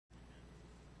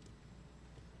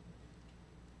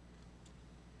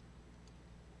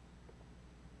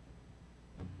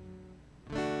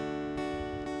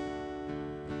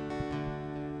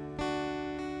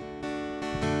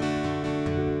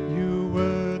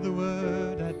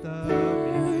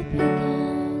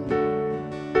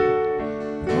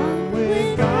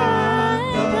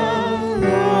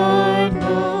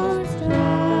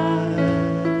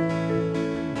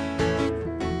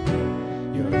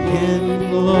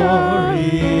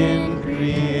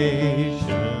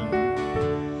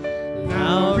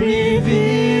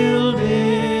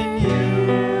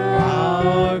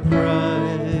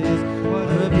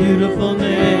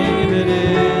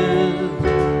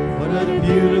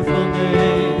beautiful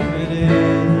name it is,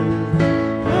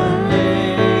 the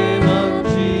name of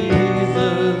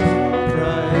Jesus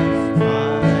Christ,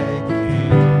 my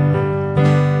King.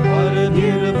 What a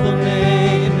beautiful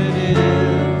name it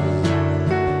is.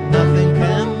 Nothing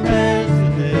compares to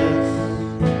this.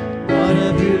 What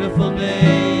a beautiful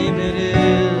name it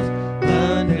is,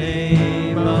 the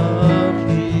name of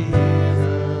Jesus.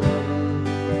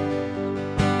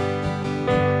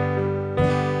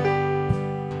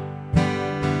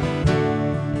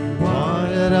 You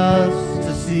wanted us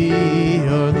to see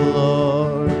your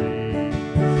glory.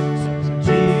 So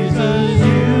Jesus,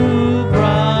 you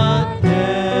brought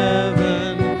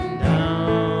heaven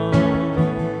down.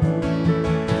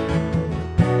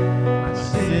 My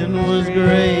sin was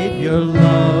great, your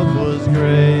love was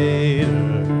greater.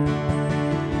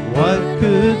 What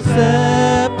could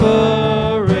separate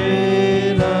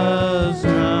us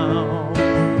now?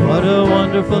 What a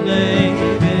wonderful name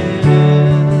it is.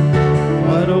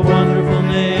 What a wonderful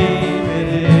name it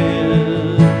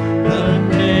is. The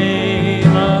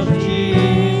name of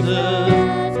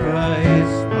Jesus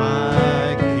Christ,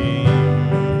 my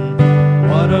King.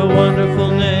 What a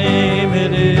wonderful name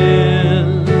it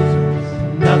is.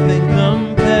 Nothing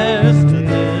compares to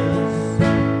this.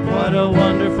 What a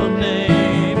wonderful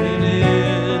name it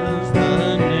is.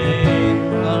 The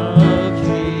name of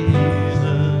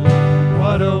Jesus.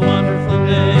 What a wonderful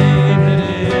name it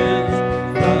is.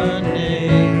 The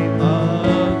name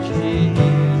of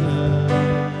Jesus.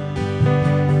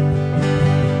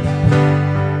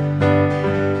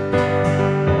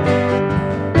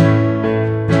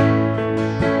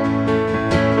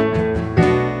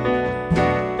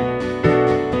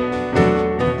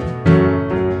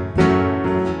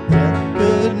 Death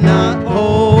could not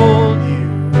hold you.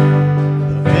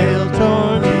 The veil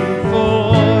torn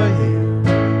before you.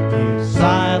 You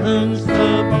silenced the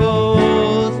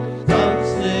boast of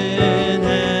sin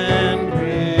and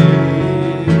grave.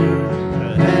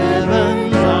 The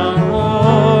heavens are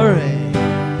roaring,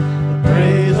 the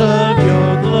praise of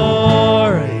your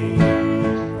glory.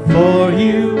 For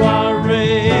you are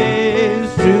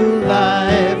raised to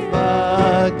life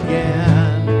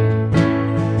again.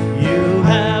 You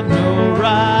have no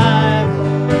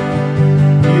rival,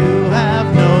 you have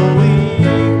no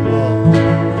equal.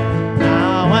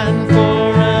 Now and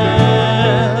forever,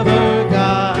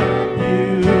 God, you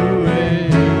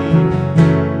reign.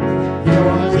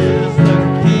 Yours is the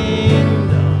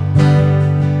kingdom,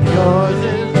 yours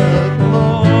is the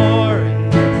glory,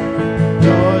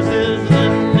 yours is the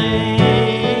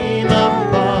name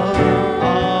above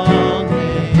all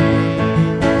names.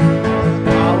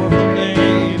 Powerful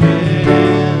name it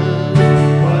is.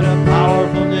 What a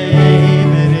powerful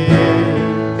name it is.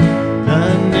 The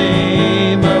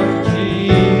name of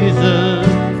Jesus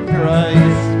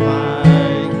Christ, my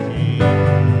King.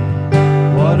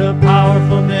 What a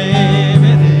powerful name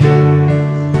it is.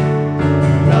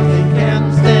 Nothing can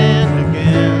stand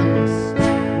against.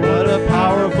 What a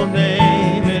powerful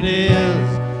name it is.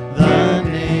 The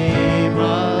name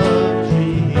of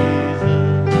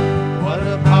Jesus. What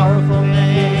a powerful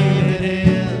name it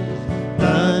is.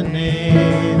 The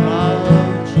name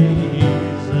of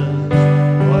Jesus.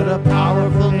 What a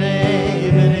powerful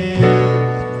name it is.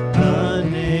 The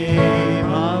name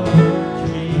of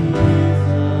Jesus.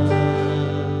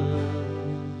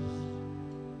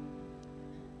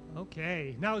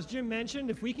 Okay, now as Jim mentioned,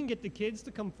 if we can get the kids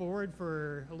to come forward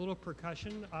for a little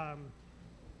percussion.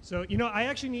 So, I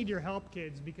actually need your help,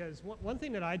 kids, because one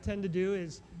thing that I tend to do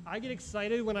is I get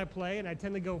excited when I play, and I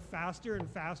tend to go faster and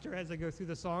faster as I go through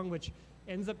the song, which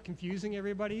ends up confusing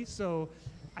everybody. So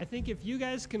I think if you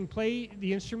guys can play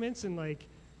the instruments and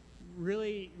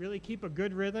really keep a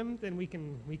good rhythm, then we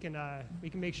can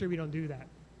make sure we don't do that.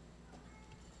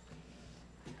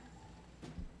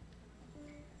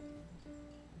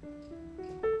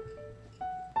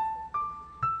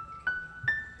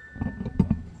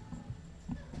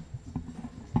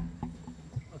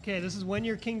 Okay, this is When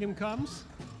Your Kingdom Comes.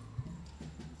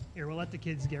 Here, we'll let the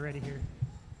kids get ready here.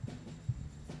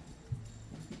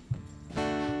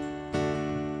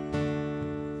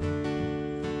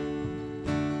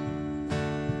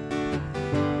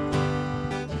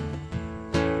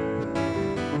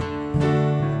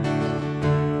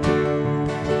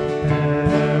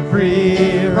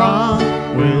 Every wrong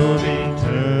will be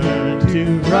turned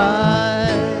to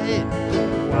right.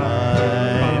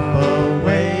 Wipe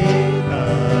away the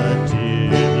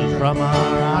tears from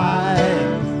our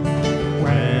eyes.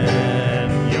 When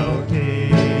your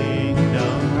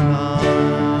kingdom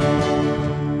comes,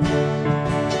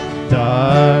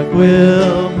 dark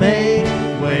will make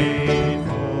way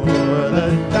for the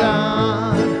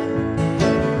dawn.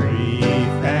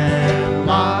 Grief and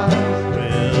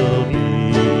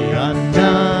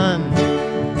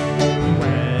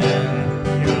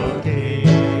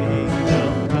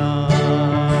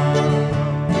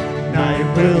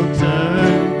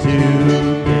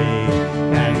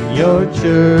your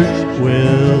church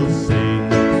will sing.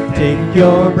 Take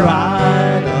your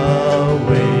bride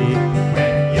away.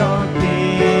 When your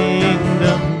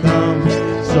kingdom comes,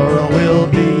 sorrow will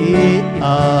be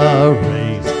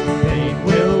erased. Pain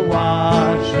will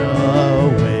wash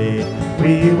away.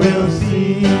 We will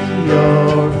see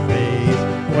your face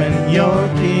when your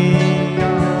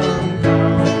kingdom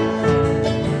comes.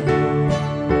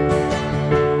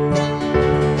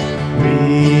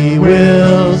 We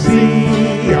will see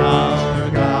our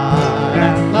God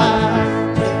at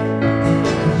last,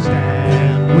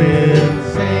 stand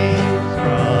with saints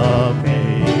from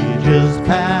ages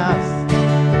past.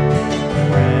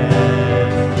 When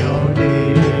your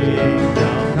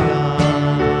kingdom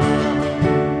comes,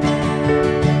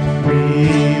 we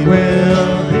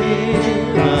will hear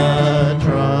a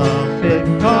trumpet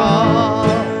call.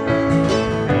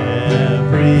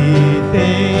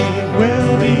 Everything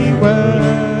will be well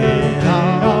in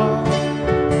all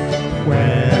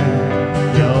when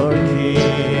your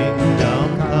kingdom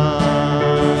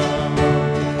comes.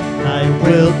 I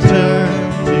will turn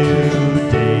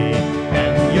today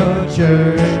and your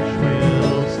church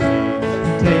will sing.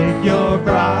 Take your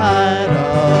bride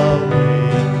away.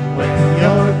 When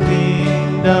your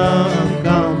kingdom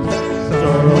comes,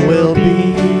 sorrow will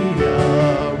be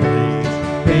erased.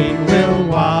 Pain will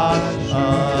wash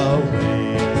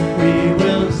away. We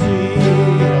will see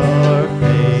your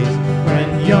face when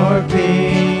your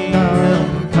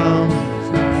kingdom comes.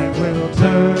 I will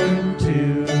turn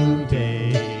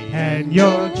today and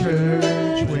your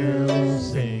church will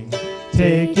sing.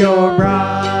 Take your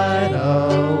bride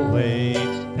away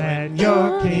and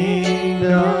your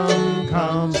kingdom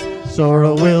comes.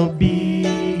 Sorrow will be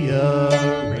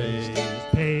erased.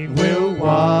 Pain will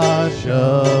wash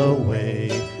away.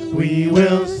 We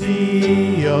will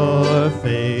see your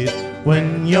face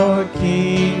when your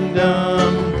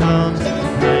kingdom comes.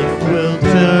 I will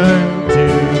turn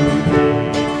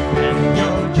today and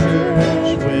your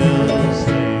church will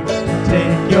sing.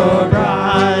 Take your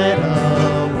bride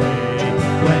away.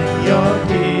 When your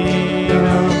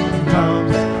kingdom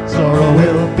comes, sorrow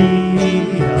will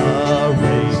be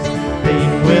erased.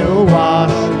 Pain will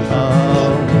wash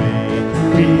away.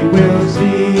 We will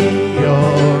see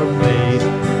your face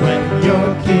when your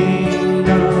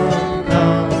kingdom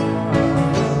comes.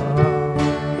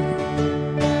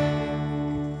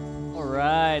 All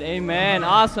right, amen.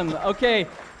 Awesome. Okay,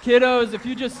 kiddos, if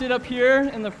you just sit up here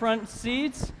in the front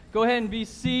seats, go ahead and be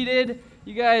seated.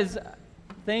 You guys,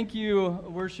 thank you,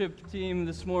 worship team,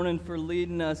 this morning for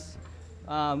leading us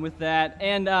with that.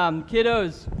 And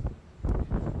kiddos,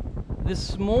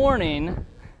 this morning,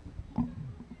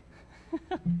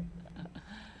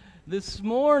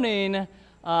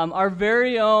 our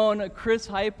very own Kris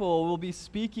Heiple will be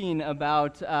speaking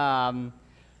about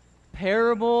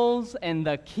parables and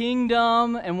the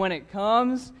kingdom and when it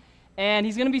comes. And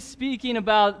he's going to be speaking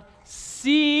about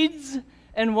seeds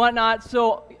and whatnot.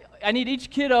 So I need each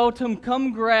kiddo to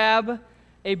come grab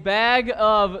a bag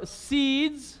of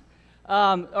seeds.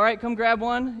 All right, come grab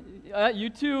one. You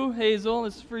too, Hazel.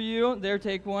 This is for you. There,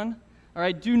 take one. All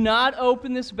right, do not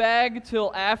open this bag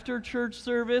till after church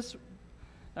service.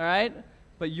 All right,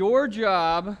 but your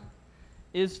job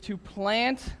is to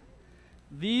plant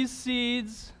these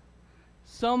seeds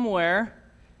somewhere,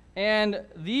 and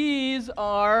these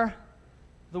are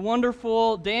the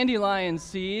wonderful dandelion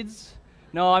seeds.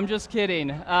 No, I'm just kidding.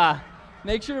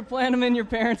 Make sure to plant them in your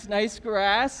parents' nice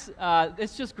grass.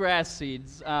 It's just grass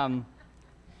seeds.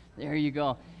 There you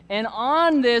go. And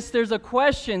on this, there's a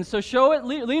question. So show it.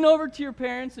 Lean over to your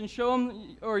parents and show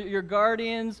them, or your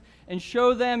guardians, and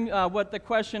show them what the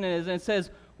question is. And it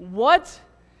says, "What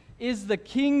is the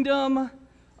kingdom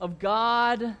of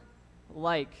God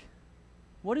like?"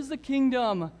 What is the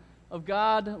kingdom of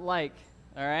God like?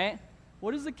 All right?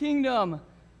 What is the kingdom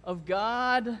of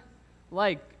God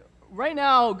like? Right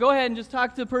now, go ahead and just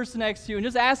talk to the person next to you and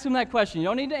just ask them that question. You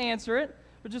don't need to answer it,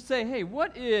 but just say, "Hey,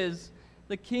 what is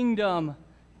the kingdom?"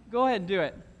 Go ahead and do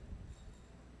it.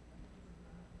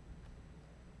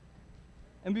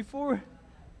 And before,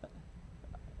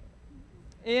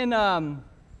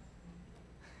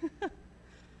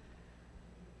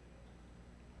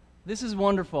 this is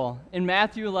wonderful. In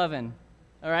Matthew 11,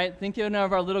 all right, thinking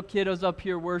of our little kiddos up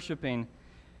here worshiping.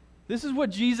 This is what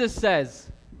Jesus says.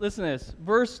 Listen to this.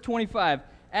 Verse 25.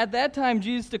 At that time,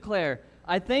 Jesus declared,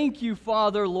 "I thank you,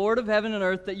 Father, Lord of heaven and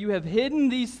earth, that you have hidden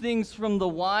these things from the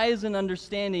wise and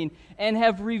understanding and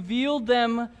have revealed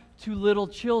them to little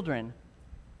children.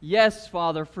 Yes,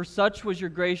 Father, for such was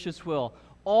your gracious will.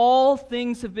 All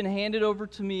things have been handed over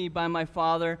to me by my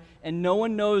Father, and no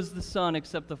one knows the Son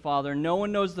except the Father. No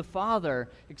one knows the Father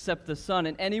except the Son,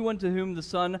 and anyone to whom the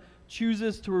Son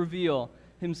chooses to reveal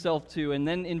himself to. And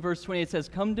then in verse 20 it says,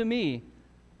 "Come to me,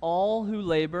 all who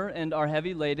labor and are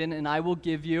heavy laden, and I will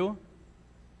give you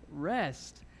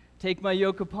rest. Take my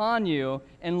yoke upon you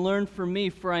and learn from me,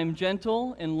 for I am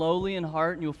gentle and lowly in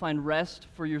heart, and you will find rest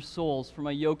for your souls. For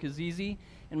my yoke is easy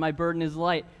and my burden is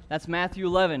light." That's Matthew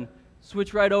 11.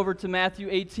 Switch right over to Matthew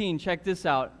 18. Check this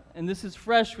out. And this is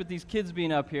fresh with these kids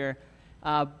being up here.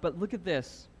 But look at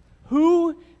this.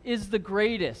 Who is the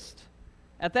greatest?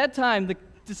 At that time, the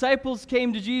disciples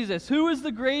came to Jesus. Who is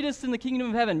the greatest in the kingdom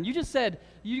of heaven? You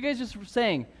guys just were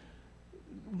saying,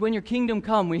 when your kingdom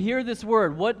come, we hear this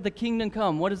word, what the kingdom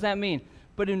come, what does that mean?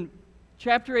 But in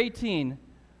chapter 18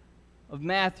 of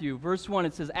Matthew, verse 1,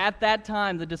 it says, "At that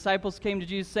time the disciples came to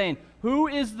Jesus saying, who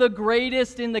is the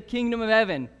greatest in the kingdom of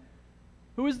heaven?"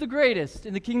 Who is the greatest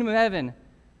in the kingdom of heaven?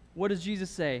 What does Jesus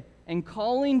say? "And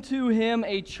calling to him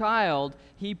a child,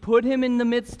 he put him in the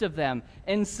midst of them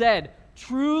and said,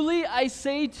 truly I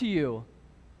say to you,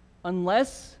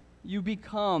 unless you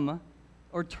become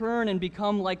or turn and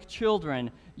become like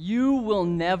children, you will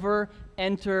never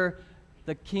enter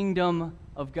the kingdom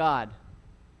of God."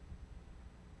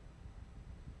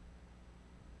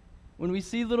 When we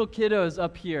see little kiddos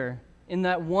up here in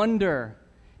that wonder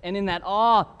and in that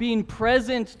awe, being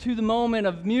present to the moment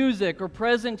of music or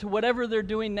present to whatever they're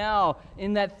doing now,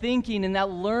 in that thinking, in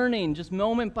that learning, just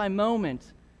moment by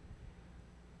moment,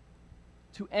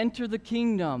 to enter the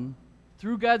kingdom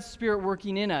through God's Spirit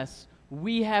working in us,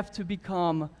 we have to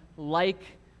become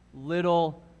like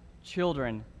little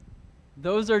children.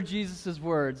 Those are Jesus'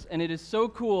 words, and it is so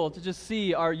cool to just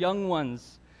see our young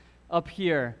ones up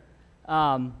here.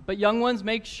 But young ones,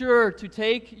 make sure to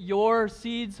take your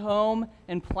seeds home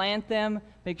and plant them.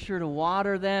 Make sure to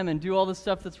water them and do all the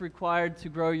stuff that's required to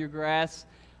grow your grass.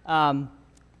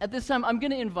 At this time, I'm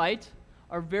going to invite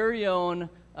our very own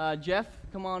Jeff,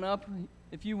 come on up,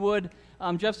 if you would.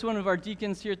 Jeff's one of our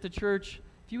deacons here at the church.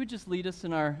 If you would just lead us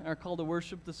in our call to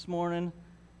worship this morning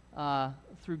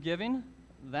through giving,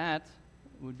 that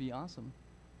would be awesome.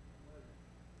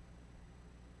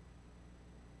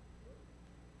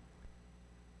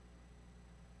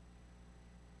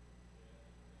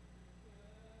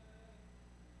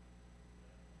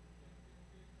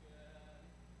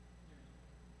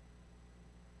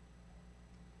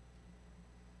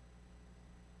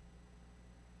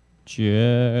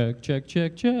 Check, check,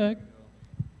 check, check.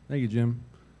 Thank you, Jim.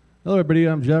 Hello, everybody.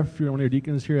 I'm Jeff. You're one of your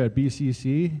deacons here at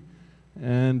BCC.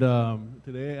 And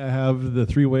today I have the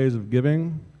 3 ways of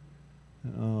giving.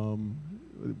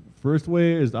 First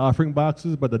way is the offering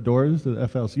boxes by the doors, the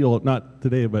FLC. Well, not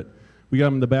today, but we got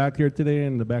them in the back here today,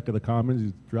 in the back of the Commons.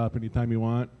 You drop anytime you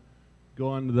want. Go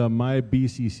on to the My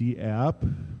BCC app.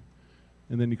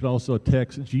 And then you can also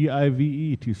text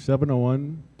GIVE to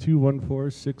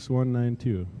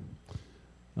 701-214-6192.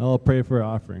 I'll pray for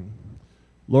our offering.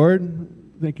 Lord,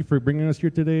 thank you for bringing us here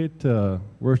today to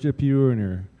worship you in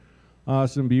your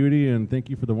awesome beauty, and thank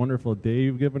you for the wonderful day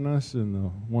you've given us and the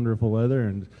wonderful weather.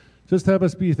 And just have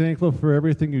us be thankful for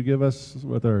everything you give us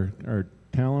with our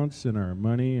talents and our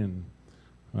money and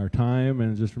our time.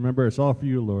 And just remember, it's all for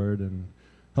you, Lord, and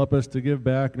help us to give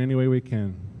back in any way we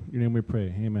can. In your name we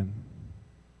pray. Amen.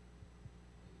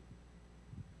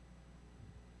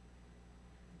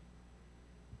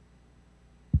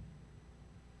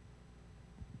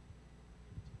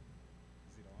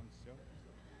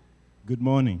 Good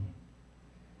morning.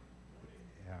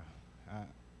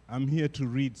 I'm here to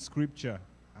read scripture.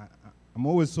 I'm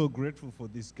always so grateful for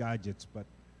these gadgets, but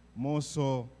more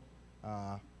so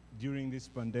during this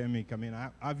pandemic. I mean,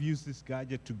 I've used this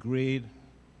gadget to grade,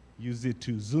 used it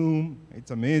to Zoom.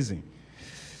 It's amazing.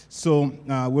 So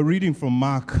we're reading from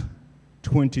Mark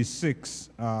 26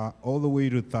 all the way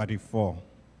to 34.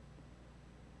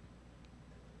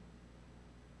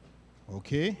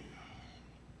 Okay.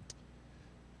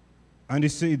 And he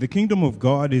said, "The kingdom of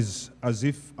God is as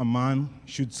if a man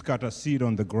should scatter seed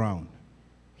on the ground.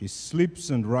 He sleeps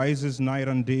and rises night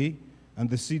and day, and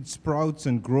the seed sprouts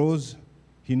and grows,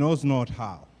 he knows not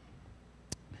how.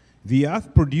 The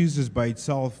earth produces by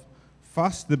itself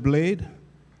first the blade,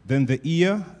 then the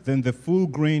ear, then the full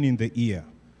grain in the ear.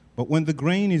 But when the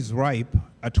grain is ripe,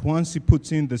 at once he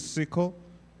puts in the sickle,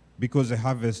 because the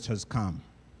harvest has come."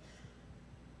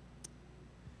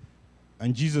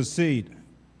 And Jesus said,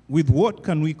 "With what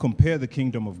can we compare the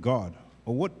kingdom of God?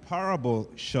 Or what parable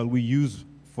shall we use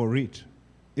for it?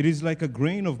 It is like a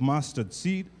grain of mustard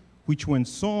seed, which when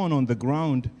sown on the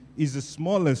ground is the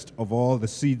smallest of all the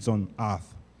seeds on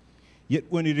earth. Yet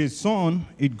when it is sown,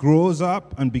 it grows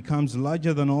up and becomes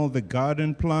larger than all the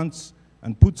garden plants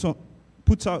and puts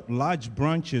out large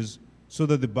branches so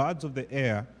that the birds of the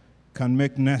air can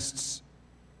make nests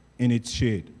in its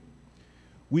shade.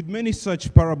 With many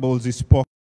such parables he spoke.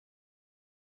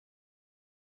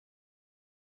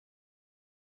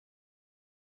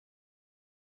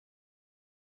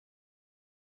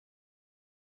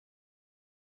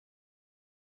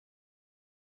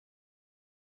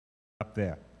 Up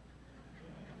there.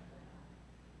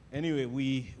 Anyway,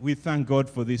 we thank God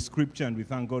for this scripture, and we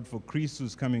thank God for Kris,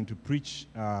 who's coming to preach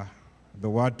the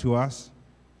word to us.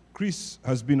 Kris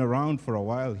has been around for a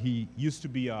while. He used to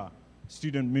be our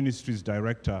student ministries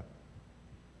director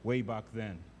way back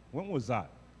then. When was that?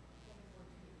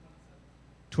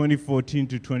 2014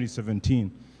 to 2017.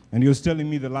 And he was telling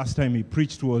me the last time he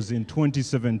preached was in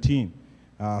 2017.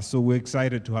 So we're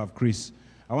excited to have Kris.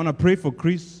 I want to pray for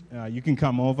Kris. You can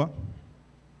come over.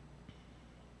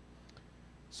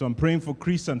 So I'm praying for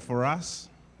Kris and for us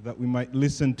that we might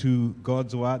listen to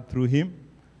God's word through him.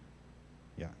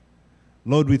 Yeah.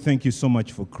 Lord, we thank you so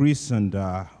much for Kris and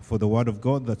for the word of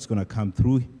God that's going to come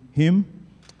through him.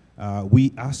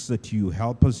 We ask that you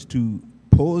help us to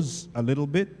pause a little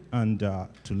bit and to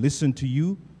listen to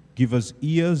you. Give us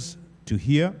ears to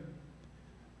hear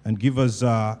and give us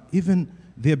even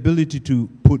the ability to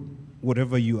put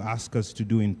whatever you ask us to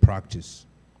do in practice.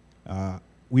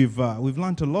 We've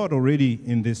learned a lot already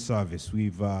in this service.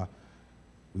 We've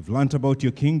learned about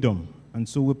your kingdom, and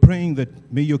so we're praying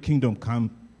that may your kingdom come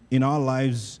in our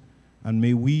lives, and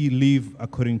may we live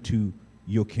according to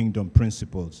your kingdom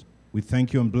principles. We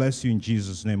thank you and bless you in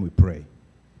Jesus' name. We pray,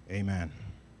 amen.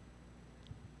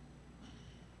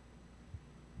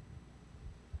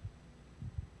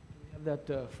 Do we have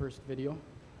that first video?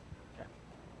 Okay.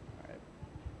 All right.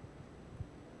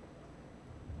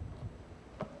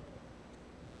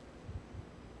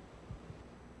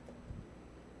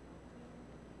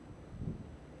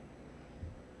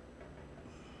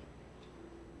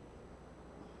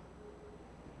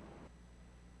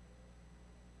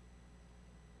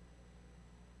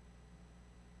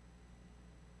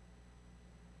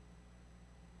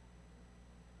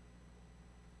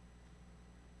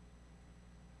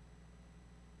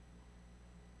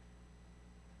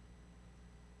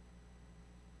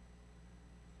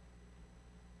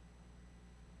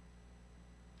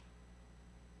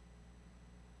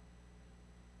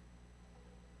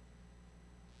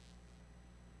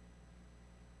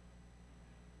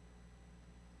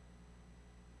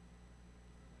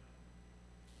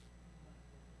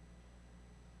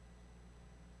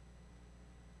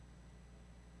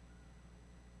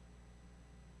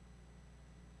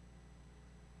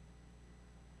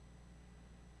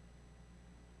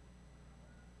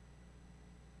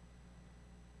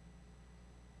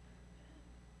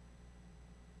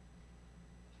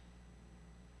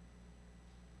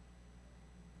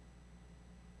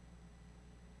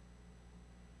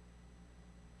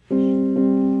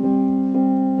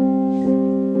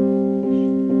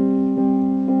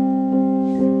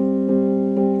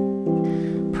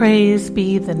 Praise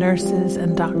be the nurses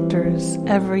and doctors,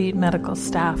 every medical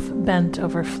staff bent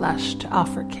over flesh to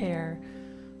offer care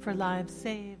for lives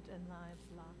saved and lives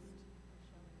lost.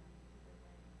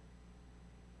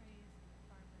 Praise the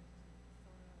farmers and the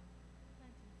soil,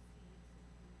 planting seeds of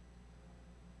food to grow.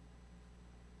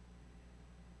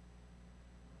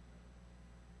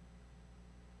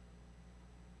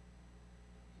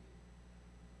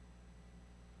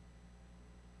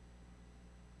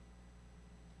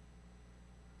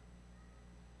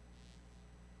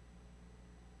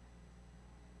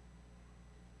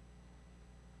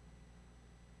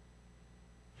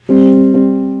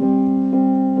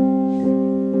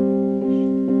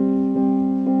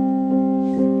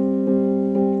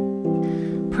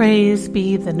 Praise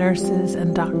be the nurses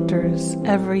and doctors,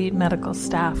 every medical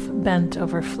staff bent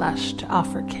over flesh to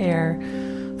offer care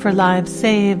for lives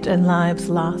saved and lives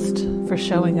lost, for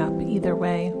showing up either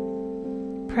way.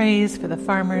 Praise for the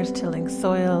farmers tilling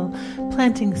soil,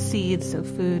 planting seeds so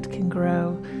food can grow,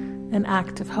 an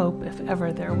act of hope if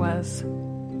ever there was.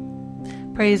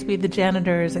 Praise be the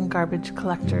janitors and garbage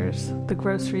collectors, the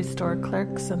grocery store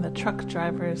clerks and the truck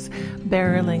drivers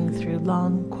barreling through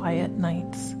long, quiet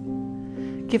nights.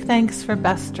 Give thanks for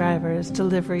bus drivers,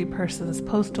 delivery persons,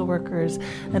 postal workers,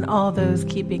 and all those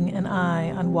keeping an eye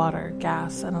on water,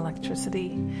 gas, and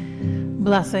electricity.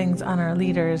 Blessings on our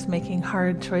leaders making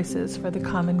hard choices for the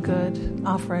common good,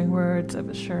 offering words of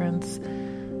assurance.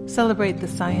 Celebrate the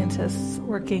scientists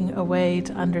working a way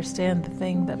to understand the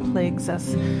thing that plagues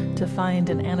us, to find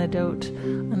an antidote,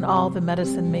 and all the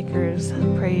medicine makers.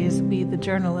 Praise be the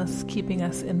journalists keeping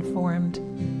us informed.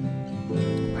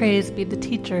 Praise be the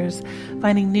teachers,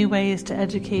 finding new ways to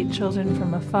educate children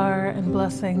from afar, and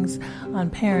blessings on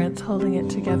parents holding it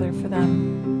together for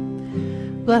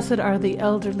them. Blessed are the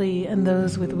elderly and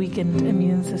those with weakened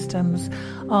immune systems,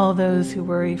 all those who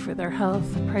worry for their health.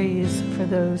 Praise for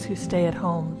those who stay at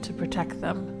home to protect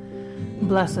them.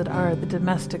 Blessed are the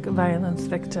domestic violence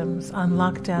victims on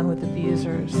lockdown with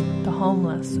abusers, the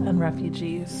homeless and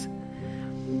refugees.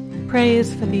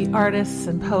 Praise for the artists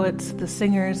and poets, the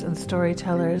singers and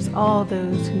storytellers, all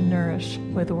those who nourish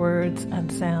with words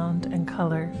and sound and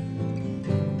color.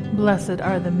 Blessed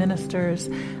are the ministers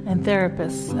and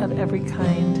therapists of every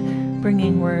kind,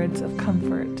 bringing words of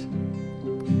comfort.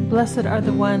 Blessed are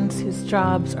the ones whose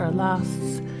jobs are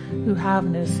lost, who have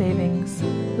no savings,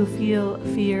 who feel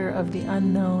fear of the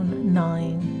unknown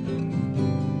gnawing.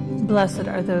 Blessed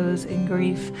are those in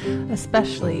grief,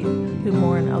 especially who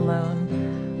mourn alone.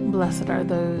 Blessed are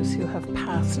those who have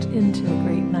passed into the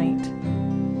great night.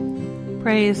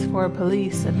 Praise for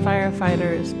police and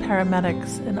firefighters,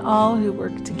 paramedics, and all who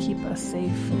work to keep us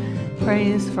safe.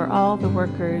 Praise for all the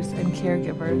workers and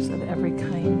caregivers of every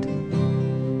kind.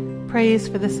 Praise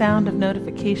for the sound of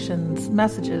notifications,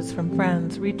 messages from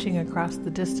friends reaching across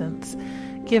the distance.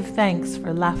 Give thanks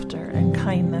for laughter and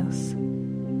kindness.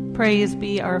 Praise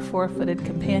be our four-footed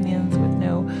companions with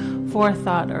no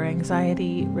forethought or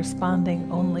anxiety,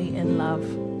 responding only in love.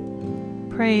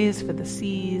 Praise for the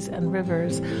seas and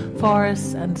rivers,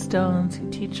 forests and stones who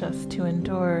teach us to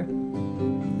endure.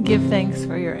 Give thanks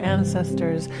for your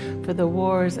ancestors, for the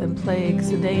wars and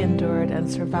plagues they endured and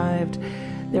survived.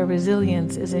 Their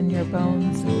resilience is in your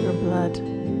bones, your blood.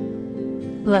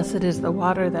 Blessed is the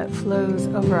water that flows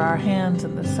over our hands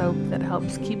and the soap that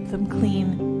helps keep them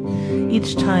clean,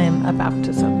 each time a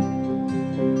baptism.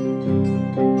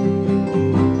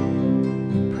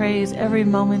 Praise every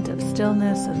moment of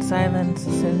stillness and silence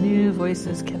so new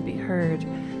voices can be heard.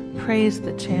 Praise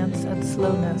the chants and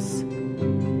slowness.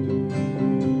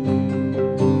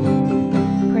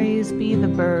 Praise be the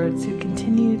birds who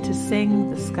continue to sing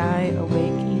the sky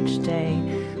awake each day.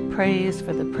 Praise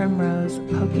for the primrose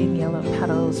poking yellow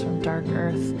petals from dark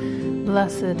earth.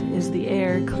 Blessed is the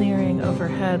air clearing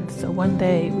overhead so one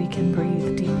day we can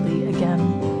breathe deeply again.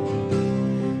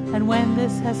 And when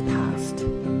this has passed,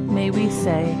 may we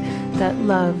say that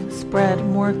love spread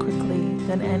more quickly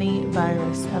than any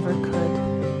virus ever could.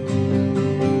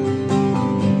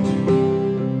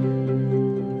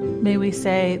 May we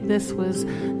say this was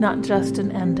not just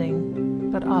an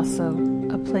ending, but also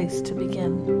a place to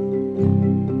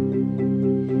begin.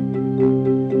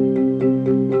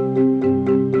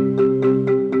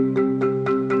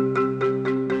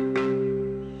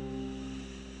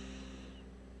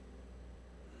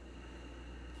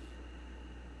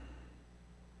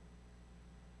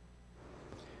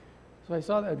 So I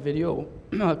saw that video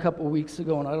a couple weeks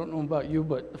ago, and I don't know about you,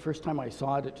 but the first time I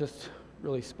saw it, it just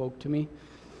really spoke to me.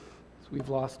 So we've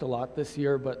lost a lot this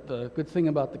year, but the good thing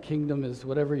about the kingdom is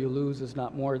whatever you lose is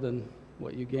not more than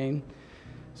what you gain.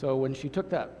 So when she took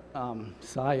that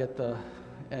sigh at the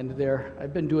end there,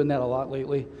 I've been doing that a lot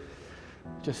lately,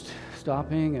 just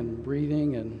stopping and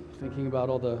breathing and thinking about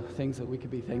all the things that we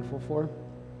could be thankful for.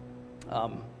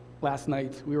 Last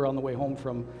night, we were on the way home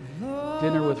from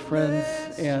dinner with friends,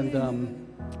 and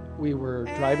we were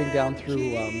driving down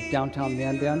through downtown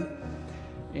Mandan.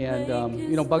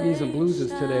 And, Buggies and Blues is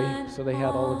today, so they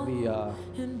had all of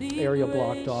the area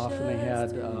blocked off, and they had,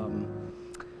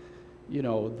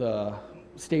 the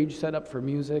stage set up for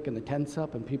music and the tents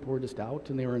up, and people were just out,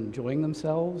 and they were enjoying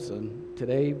themselves. And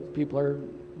today, people are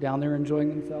down there enjoying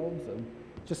themselves, and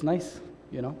just nice,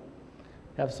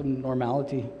 have some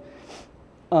normality.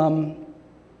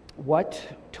 What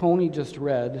Tony just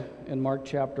read in Mark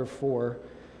chapter 4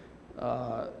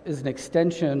 is an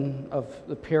extension of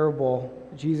the parable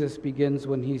Jesus begins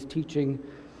when he's teaching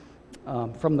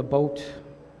from the boat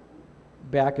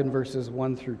back in verses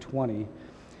 1 through 20.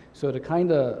 So to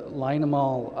kind of line them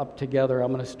all up together,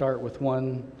 I'm going to start with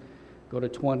 1, go to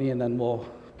 20, and then we'll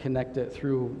connect it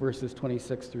through verses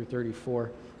 26 through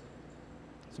 34.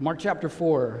 So Mark chapter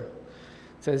 4.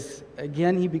 It says,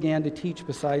 "Again he began to teach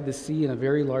beside the sea, and a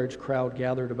very large crowd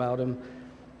gathered about him,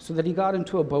 so that he got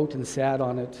into a boat and sat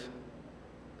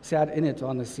in it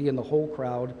on the sea, and the whole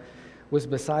crowd was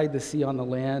beside the sea on the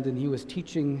land, and he was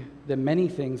teaching them many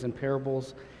things in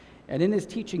parables. And in his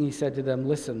teaching he said to them,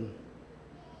 'Listen,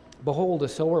 behold, a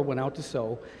sower went out to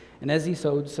sow, and as he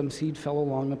sowed, some seed fell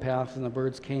along the path, and the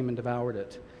birds came and devoured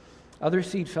it. Other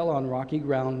seed fell on rocky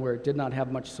ground where it did not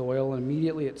have much soil, and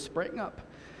immediately it sprang up,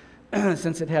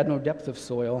 since it had no depth of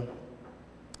soil.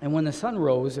 And when the sun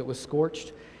rose, it was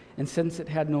scorched, and since it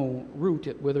had no root,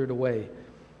 it withered away.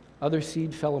 Other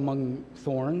seed fell among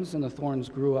thorns, and the thorns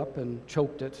grew up and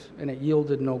choked it, and it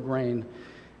yielded no grain.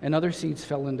 And other seeds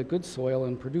fell into good soil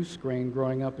and produced grain,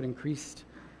 growing up and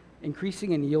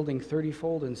increasing and yielding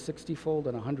 30-fold and 60-fold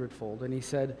and 100-fold. And he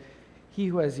said, he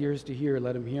who has ears to hear,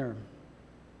 let him hear.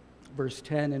 Verse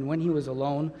 10, and when he was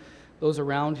alone, those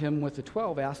around him with the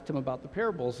 12 asked him about the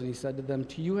parables, and he said to them,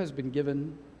 to you has been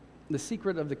given the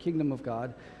secret of the kingdom of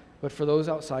God, but for those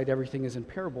outside everything is in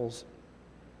parables,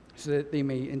 so that they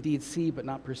may indeed see but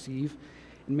not perceive,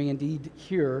 and may indeed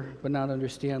hear but not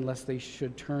understand, lest they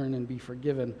should turn and be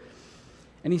forgiven.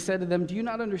 And he said to them, do you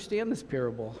not understand this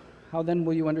parable? How then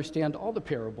will you understand all the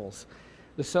parables?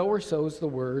 The sower sows the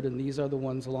word, and these are the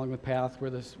ones along the path where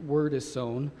this word is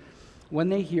sown. When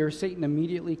they hear, Satan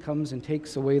immediately comes and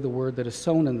takes away the word that is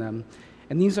sown in them.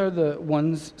 And these are the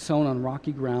ones sown on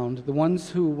rocky ground, the ones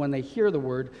who, when they hear the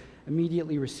word,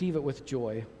 immediately receive it with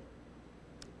joy.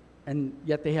 And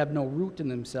yet they have no root in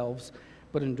themselves,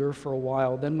 but endure for a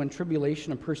while. Then when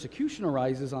tribulation and persecution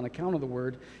arises on account of the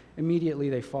word, immediately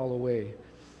they fall away.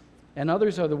 And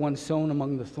others are the ones sown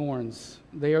among the thorns.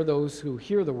 They are those who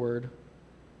hear the word,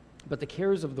 but the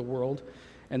cares of the world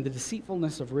and the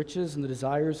deceitfulness of riches and the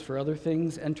desires for other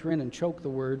things enter in and choke the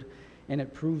word, and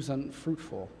it proves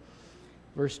unfruitful.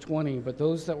 Verse 20, but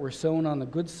those that were sown on the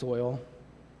good soil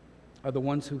are the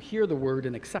ones who hear the word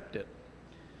and accept it.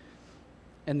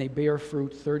 And they bear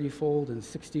fruit 30-fold and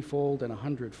 60-fold and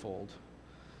 100-fold.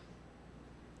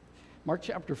 Mark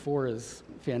chapter 4 is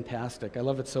fantastic. I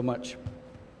love it so much.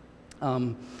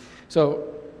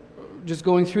 So just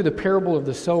going through the parable of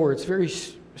the sower, it's a very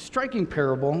striking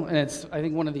parable, and it's, I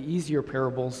think, one of the easier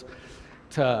parables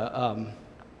to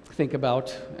think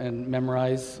about and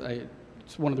memorize.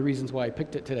 It's one of the reasons why I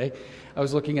picked it today. I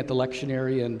was looking at the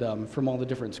lectionary, and from all the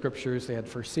different scriptures, they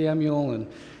had 1 Samuel and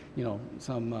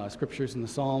some scriptures in the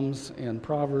Psalms and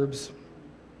Proverbs,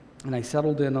 and I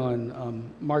settled in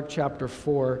on Mark chapter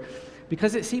 4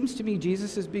 because it seems to me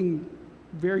Jesus is being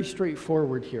very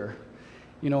straightforward here.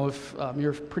 If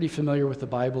you're pretty familiar with the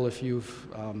Bible, if you've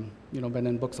been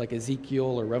in books like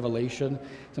Ezekiel or Revelation,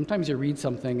 sometimes you read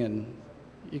something and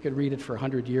you could read it for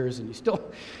 100 years and you still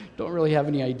don't really have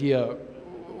any idea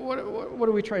what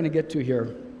are we trying to get to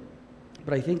here.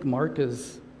 But I think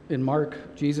in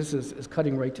Mark, Jesus is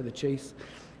cutting right to the chase.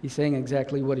 He's saying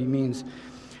exactly what he means.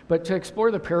 But to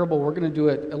explore the parable, we're going to do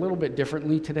it a little bit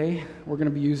differently today. We're going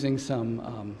to be using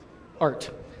some art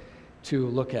to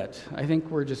look at. I think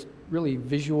we're just really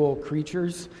visual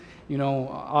creatures.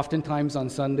 Oftentimes on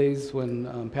Sundays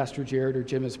when Pastor Jared or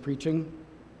Jim is preaching,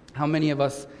 how many of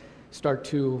us start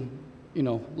to,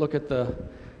 look at the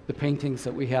paintings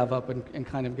that we have up and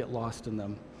kind of get lost in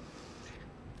them?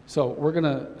 So we're going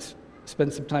to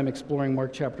spend some time exploring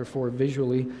Mark chapter 4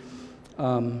 visually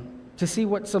to see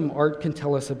what some art can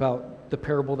tell us about the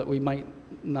parable that we might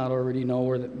not already know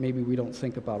or that maybe we don't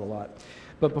think about a lot.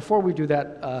 But before we do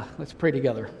that, let's pray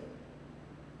together.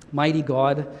 Mighty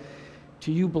God,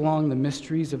 to you belong the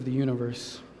mysteries of the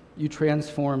universe. You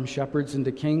transform shepherds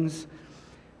into kings,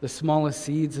 the smallest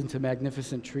seeds into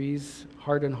magnificent trees,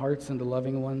 hardened hearts into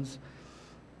loving ones.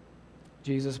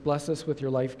 Jesus, bless us with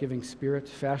your life-giving spirit,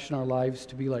 fashion our lives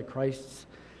to be like Christ's,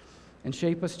 and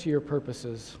shape us to your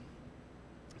purposes.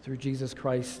 Through Jesus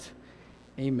Christ,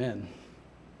 amen.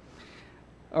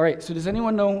 All right, so does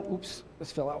anyone know, oops,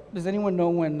 this fell out. Does anyone know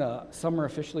when summer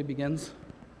officially begins?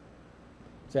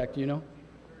 Zach, do you know?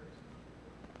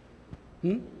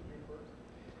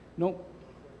 Nope.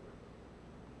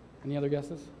 Any other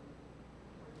guesses?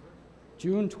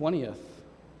 June 20th.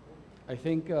 I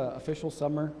think official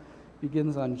summer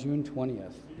begins on June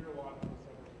 20th.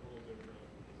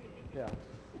 Yeah.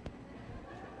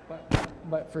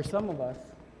 But for some of us,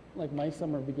 like my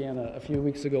summer began a few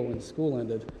weeks ago when school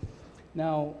ended.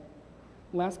 Now,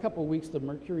 last couple of weeks, the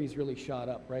mercury's really shot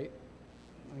up, right?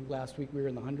 I think last week we were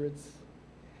in the hundreds.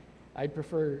 I'd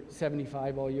prefer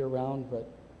 75 all year round, but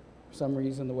for some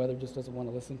reason the weather just doesn't want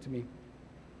to listen to me.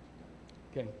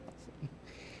 Okay.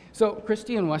 So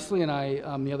Christy and Wesley and I,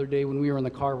 the other day when we were in the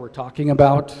car, we were talking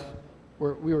about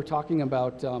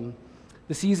the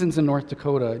seasons in North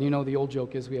Dakota. And the old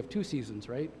joke is we have two seasons,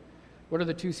 right? What are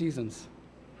the two seasons?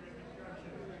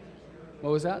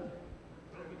 What was that?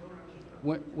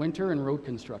 Winter and road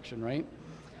construction, right?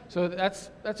 So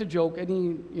that's a joke.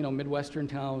 Any Midwestern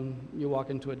town, you walk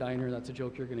into a diner, that's a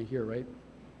joke you're going to hear, right?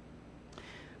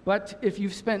 But if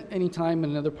you've spent any time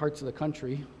in other parts of the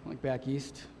country, like back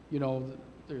east,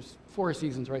 there's 4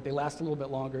 seasons, right? They last a little bit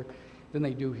longer than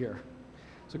they do here.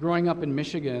 So growing up in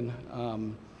Michigan,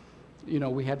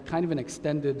 we had kind of an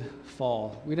extended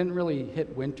fall. We didn't really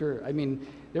hit winter. I mean,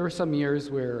 there were some years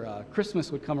where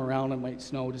Christmas would come around and it might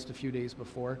snow just a few days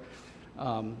before.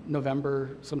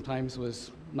 November sometimes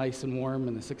was nice and warm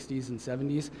in the 60s and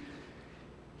 70s.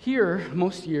 Here,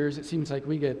 most years, it seems like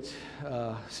we get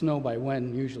snow by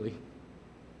when, usually?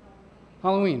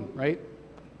 Halloween, right?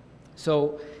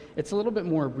 So it's a little bit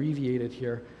more abbreviated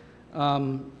here.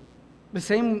 The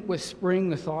same with spring.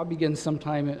 The thaw begins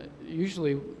sometime,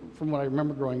 usually from what I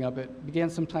remember growing up, it began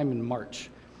sometime in March.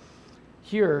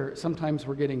 Here, sometimes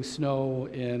we're getting snow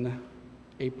in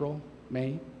April,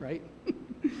 May, right?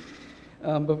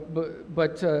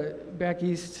 But back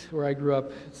east where I grew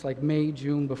up, it's like May,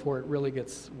 June before it really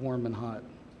gets warm and hot.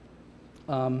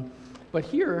 But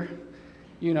here,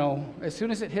 as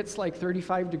soon as it hits like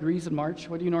 35 degrees in March,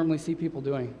 what do you normally see people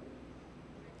doing?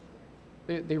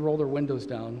 They roll their windows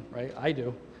down, right? I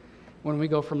do. When we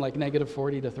go from like negative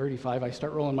 40 to 35, I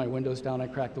start rolling my windows down, I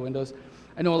crack the windows.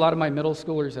 I know a lot of my middle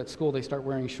schoolers at school, they start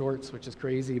wearing shorts, which is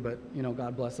crazy, but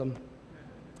God bless them.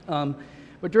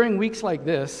 But during weeks like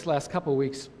this, last couple of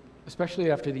weeks, especially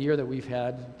after the year that we've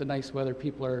had, the nice weather,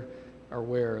 people are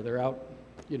where? They're out,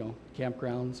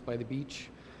 campgrounds by the beach,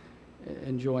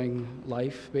 enjoying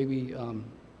life, maybe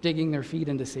digging their feet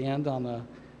into sand on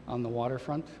the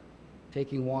waterfront,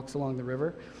 taking walks along the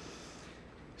river.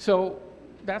 So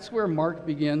that's where Mark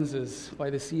begins, is by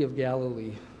the Sea of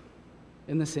Galilee.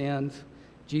 In the sand,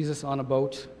 Jesus on a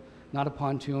boat, not a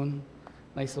pontoon,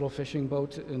 nice little fishing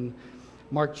boat. In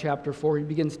Mark chapter 4, he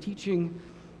begins teaching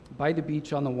by the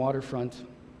beach on the waterfront.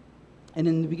 And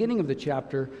in the beginning of the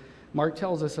chapter, Mark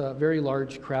tells us a very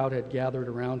large crowd had gathered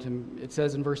around him. It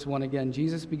says in verse 1 again,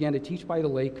 Jesus began to teach by the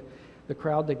lake. The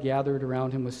crowd that gathered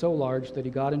around him was so large that he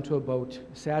got into a boat,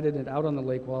 sat in it out on the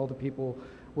lake while the people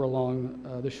were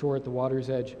along the shore at the water's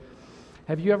edge.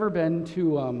 Have you ever been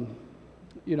to,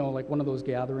 like one of those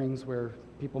gatherings where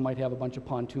people might have a bunch of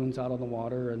pontoons out on the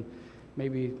water and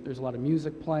maybe there's a lot of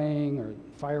music playing or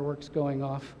fireworks going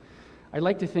off? I'd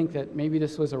like to think that maybe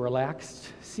this was a relaxed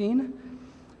scene,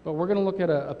 but we're going to look at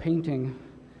a painting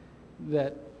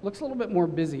that looks a little bit more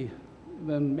busy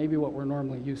than maybe what we're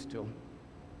normally used to.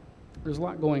 There's a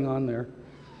lot going on there.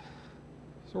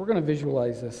 So we're going to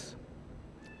visualize this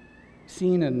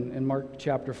scene in Mark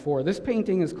chapter 4. This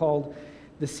painting is called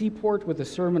The Seaport with the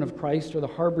Sermon of Christ, or the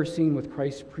Harbor Scene with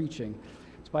Christ Preaching.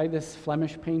 It's by this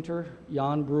Flemish painter,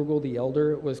 Jan Bruegel the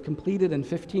Elder. It was completed in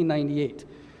 1598.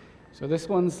 So this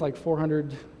one's like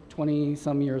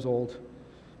 420-some years old.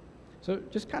 So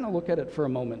just kind of look at it for a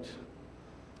moment.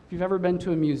 If you've ever been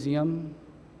to a museum,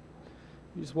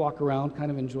 you just walk around,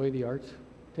 kind of enjoy the art.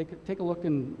 Take a look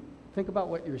and think about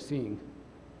what you're seeing.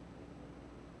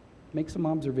 Make some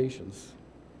observations.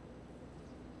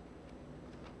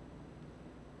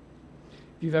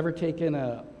 If you've ever taken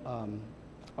a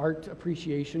art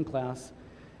appreciation class,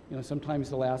 sometimes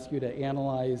they'll ask you to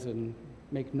analyze and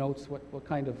make notes what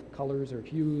kind of colors or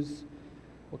hues,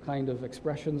 what kind of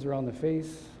expressions are on the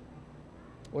face,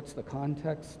 what's the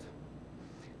context.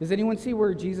 Does anyone see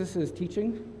where Jesus is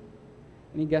teaching?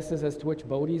 Any guesses as to which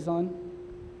boat he's on?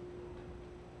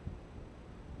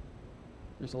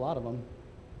 There's a lot of them.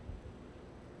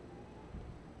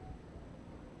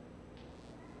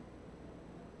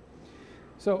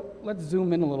 So let's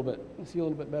zoom in a little bit. Let's see a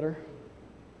little bit better.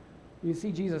 You can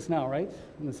see Jesus now, right?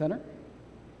 In the center.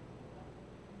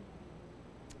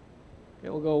 Okay,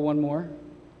 we'll go one more.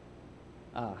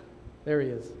 There he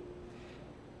is.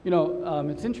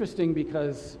 It's interesting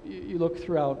because you look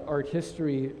throughout art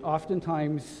history,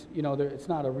 oftentimes, it's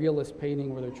not a realist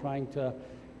painting where they're trying to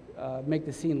make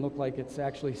the scene look like it's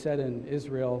actually set in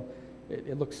Israel.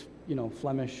 It looks,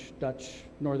 Flemish, Dutch,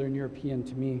 Northern European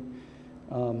to me.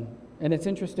 And it's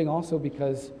interesting also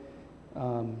because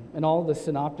in all the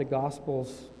synoptic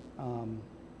gospels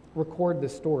record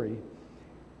this story.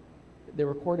 They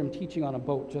record him teaching on a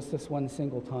boat just this one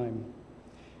single time.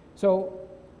 So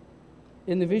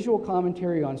in the visual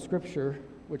commentary on Scripture,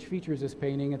 which features this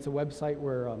painting, it's a website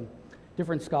where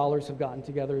different scholars have gotten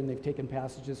together and they've taken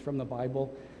passages from the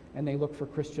Bible and they look for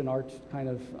Christian art to kind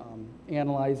of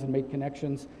analyze and make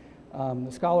connections.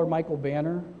 The scholar Michael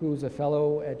Banner, who's a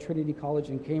fellow at Trinity College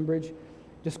in Cambridge,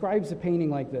 describes the painting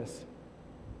like this.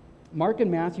 Mark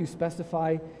and Matthew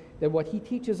specify that what he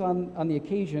teaches on the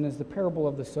occasion is the parable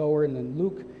of the sower, and in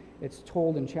Luke, it's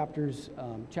told in chapter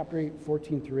 8,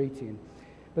 14 through 18.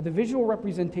 But the visual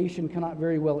representation cannot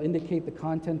very well indicate the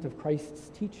content of Christ's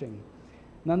teaching.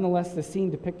 Nonetheless, the scene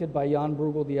depicted by Jan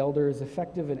Bruegel the Elder is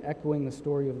effective in echoing the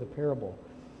story of the parable.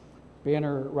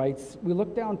 Banner writes, "We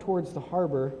look down towards the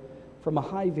harbor from a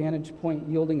high vantage point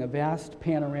yielding a vast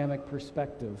panoramic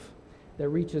perspective that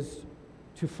reaches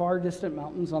to far distant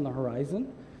mountains on the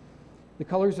horizon. The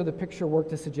colors of the picture work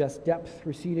to suggest depth,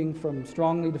 receding from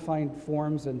strongly defined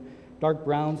forms and dark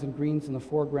browns and greens in the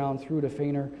foreground through to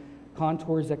fainter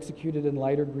contours executed in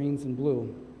lighter greens and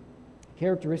blue.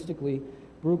 Characteristically,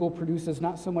 Bruegel produces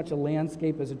not so much a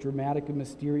landscape as a dramatic and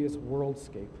mysterious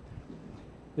worldscape.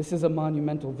 This is a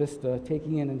monumental vista,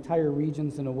 taking in entire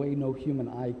regions in a way no human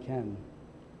eye can.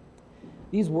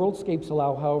 These worldscapes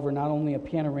allow, however, not only a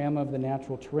panorama of the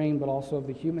natural terrain, but also of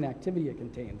the human activity it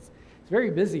contains. It's very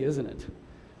busy, isn't it?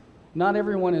 Not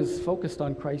everyone is focused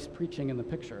on Christ preaching in the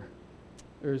picture.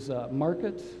 There's a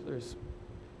market, there's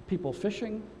people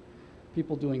fishing,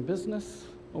 people doing business.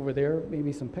 Over there,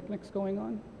 maybe some picnics going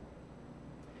on.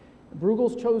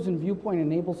 Bruegel's chosen viewpoint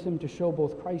enables him to show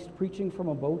both Christ preaching from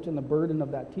a boat and the burden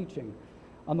of that teaching.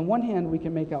 On the one hand, we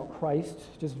can make out Christ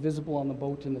just visible on the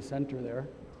boat in the center there.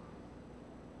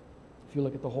 If you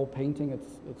look at the whole painting,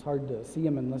 it's hard to see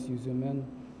him unless you zoom in.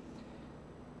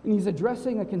 And he's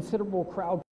addressing a considerable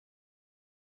crowd.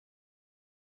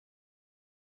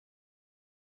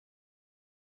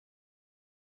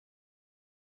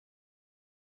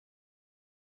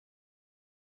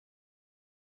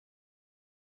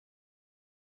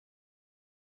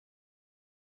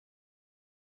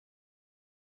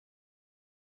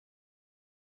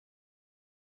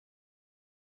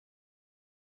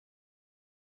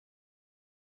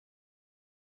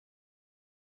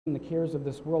 The cares of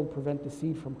this world prevent the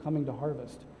seed from coming to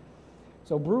harvest.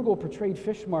 So Bruegel portrayed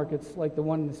fish markets like the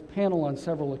one in this panel on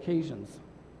several occasions.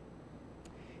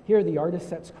 Here the artist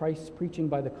sets Christ's preaching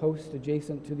by the coast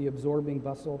adjacent to the absorbing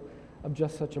bustle of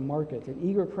just such a market. An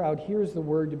eager crowd hears the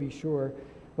word, to be sure,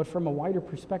 but from a wider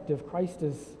perspective, Christ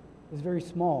is very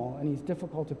small and he's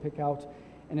difficult to pick out,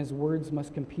 and his words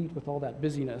must compete with all that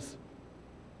busyness.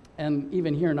 And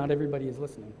even here, not everybody is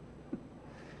listening.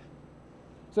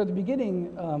 So at the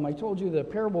beginning, I told you the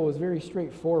parable was very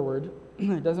straightforward.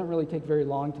 It doesn't really take very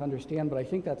long to understand, but I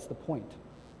think that's the point.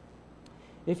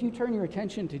 If you turn your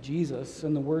attention to Jesus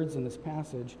and the words in this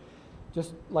passage,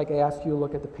 just like I asked you to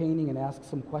look at the painting and ask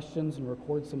some questions and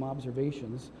record some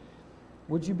observations,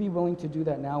 would you be willing to do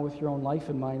that now with your own life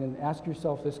in mind and ask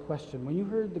yourself this question? When you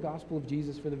heard the gospel of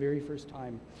Jesus for the very first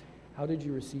time, how did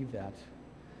you receive that?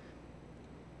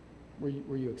 Were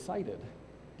you excited?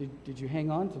 Did you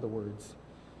hang on to the words?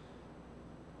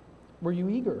 Were you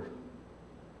eager?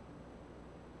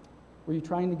 Were you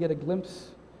trying to get a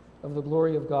glimpse of the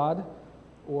glory of God?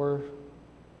 Or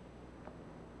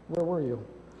where were you?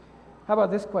 How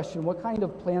about this question? What kind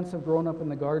of plants have grown up in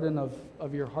the garden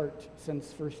of your heart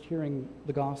since first hearing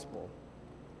the gospel?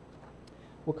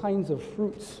 What kinds of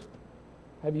fruits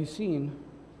have you seen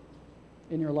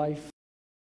in your life?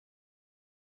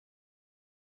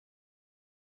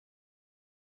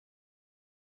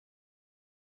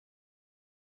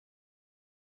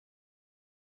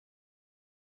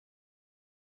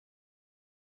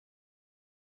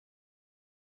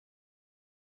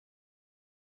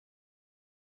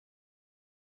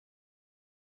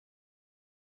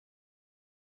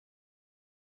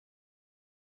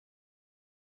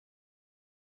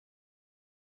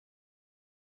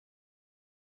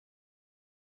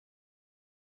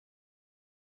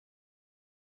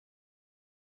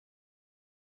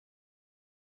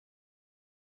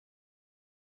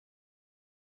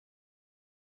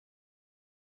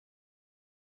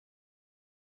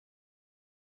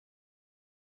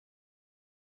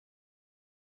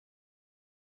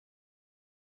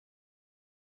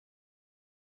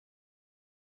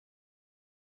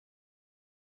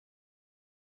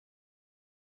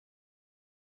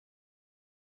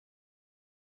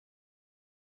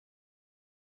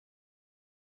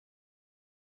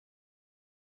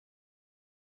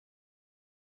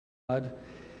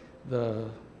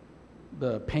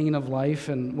 The pain of life,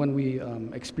 and when we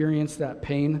experience that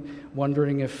pain,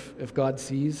 wondering if God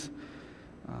sees,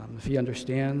 if he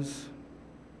understands.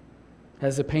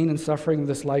 Has the pain and suffering of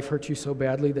this life hurt you so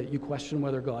badly that you question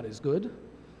whether God is good?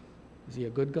 Is he a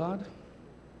good God?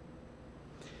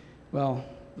 Well,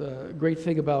 the great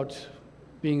thing about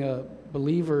being a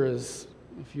believer is,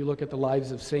 if you look at the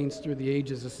lives of saints through the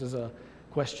ages, this is a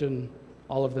question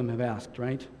all of them have asked,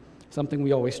 right? Something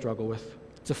we always struggle with.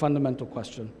 It's a fundamental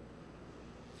question.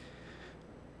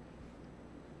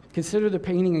 Consider the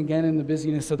painting again in the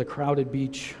busyness of the crowded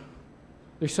beach.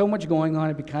 There's so much going on,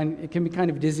 it can be kind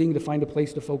of dizzying to find a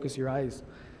place to focus your eyes.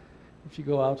 If you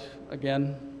go out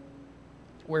again,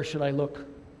 where should I look?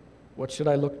 What should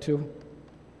I look to?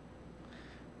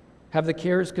 Have the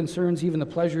cares, concerns, even the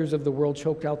pleasures of the world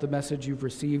choked out the message you've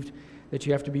received that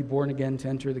you have to be born again to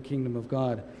enter the kingdom of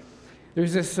God?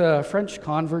 There's this French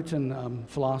convert and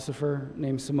philosopher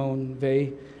named Simone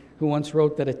Weil who once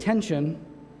wrote that attention,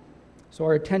 so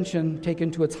our attention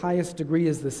taken to its highest degree,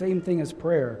 is the same thing as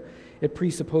prayer. It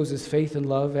presupposes faith and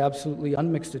love. Absolutely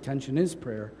unmixed attention is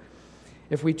prayer.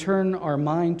 If we turn our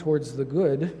mind towards the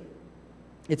good,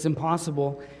 it's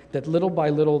impossible that little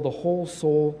by little the whole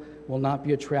soul will not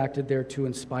be attracted thereto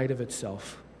in spite of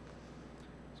itself.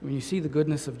 So when you see the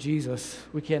goodness of Jesus,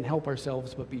 we can't help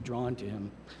ourselves but be drawn to him.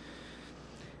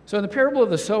 So in the parable of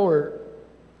the sower,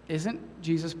 isn't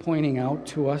Jesus pointing out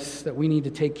to us that we need to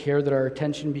take care that our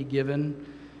attention be given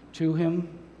to him?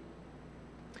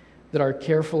 That our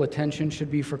careful attention should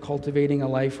be for cultivating a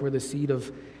life where the seed of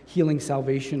healing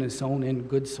salvation is sown in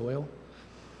good soil?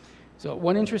 So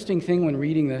one interesting thing when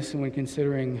reading this and when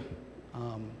considering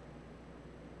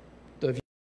the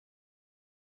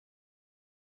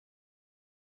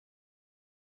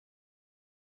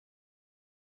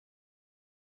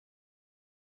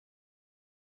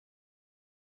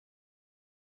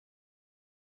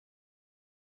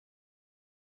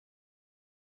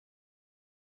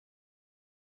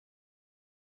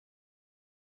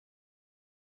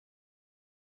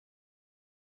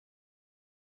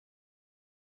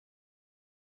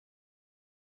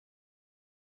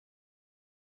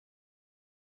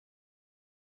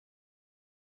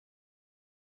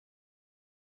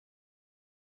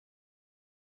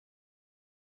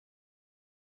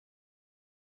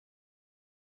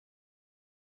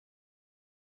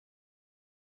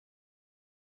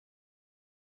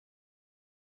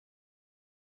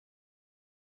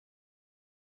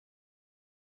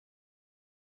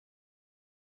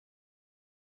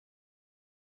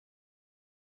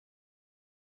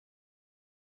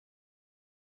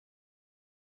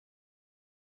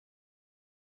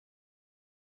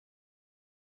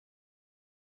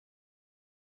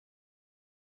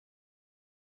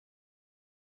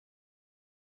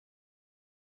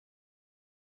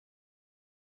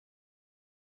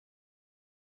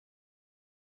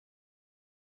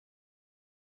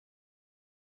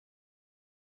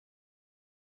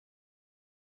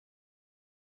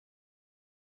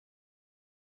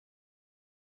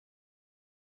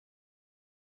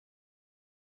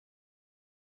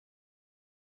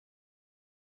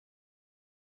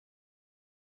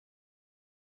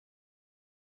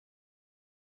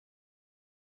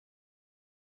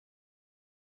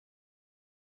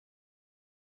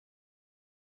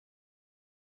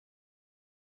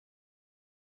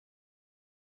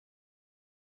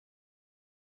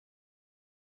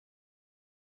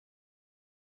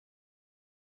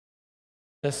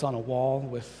this on a wall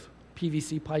with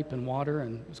PVC pipe and water,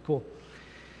 and it was cool.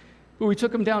 But we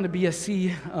took him down to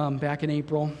BSC back in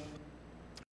April.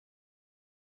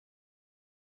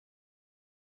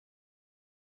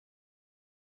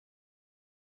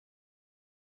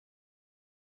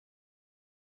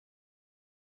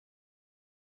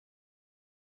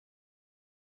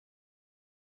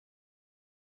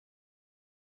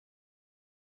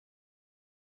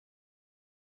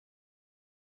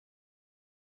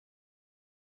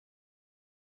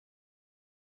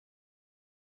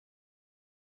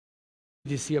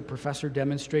 Did you see a professor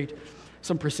demonstrate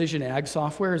some precision ag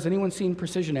software? Has anyone seen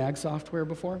precision ag software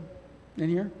before in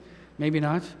here? Maybe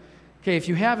not. Okay, if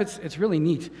you have, it's really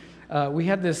neat. We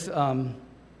had this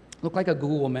look like a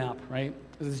Google map, right?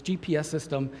 This GPS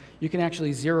system. You can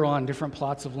actually zero on different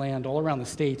plots of land all around the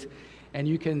state, and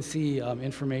you can see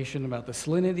information about the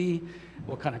salinity,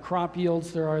 what kind of crop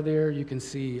yields there are there. You can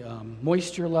see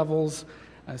moisture levels,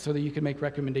 so that you can make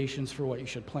recommendations for what you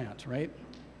should plant, right?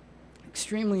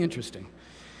 Extremely interesting.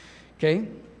 Okay.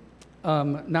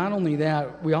 Not only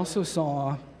that, we also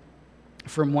saw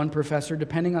from one professor,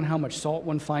 depending on how much salt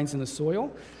one finds in the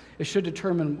soil, it should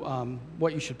determine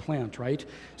what you should plant, right?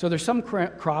 So there's some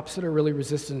crops that are really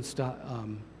resistant to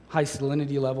high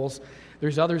salinity levels.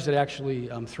 There's others that actually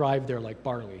thrive there, like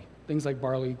barley. Things like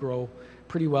barley grow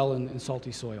pretty well in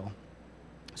salty soil.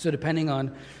 So depending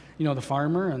on, the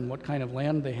farmer and what kind of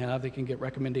land they have, they can get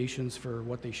recommendations for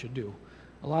what they should do.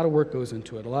 A lot of work goes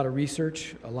into it, a lot of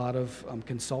research, a lot of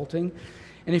consulting.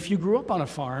 And if you grew up on a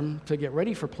farm to get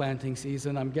ready for planting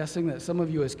season, I'm guessing that some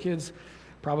of you as kids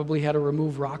probably had to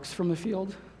remove rocks from the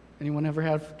field. Anyone ever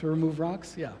have to remove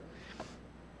rocks? Yeah.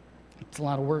 It's a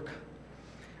lot of work.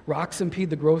 Rocks impede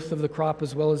the growth of the crop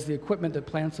as well as the equipment that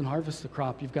plants and harvests the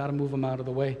crop. You've got to move them out of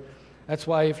the way. That's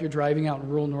why if you're driving out in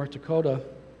rural North Dakota,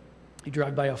 you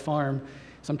drive by a farm,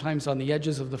 sometimes on the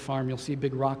edges of the farm you'll see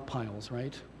big rock piles,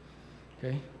 right?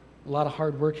 Okay? A lot of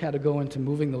hard work had to go into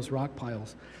moving those rock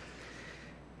piles.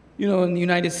 In the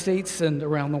United States and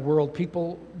around the world,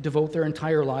 people devote their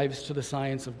entire lives to the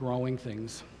science of growing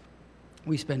things.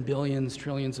 We spend billions,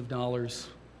 trillions of dollars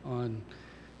on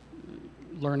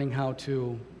learning how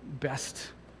to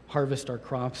best harvest our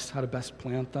crops, how to best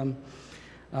plant them,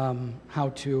 how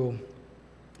to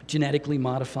genetically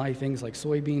modify things like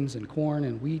soybeans and corn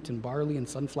and wheat and barley and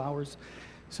sunflowers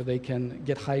so they can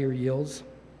get higher yields.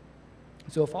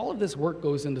 So if all of this work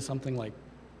goes into something like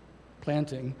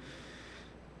planting,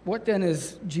 what then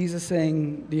is Jesus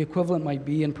saying the equivalent might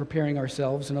be in preparing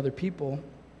ourselves and other people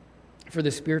for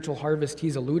the spiritual harvest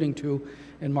he's alluding to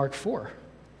in Mark 4?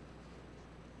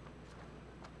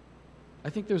 I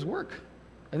think there's work.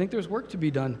 I think there's work to be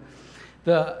done.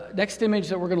 The next image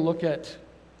that we're going to look at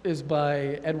is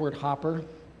by Edward Hopper.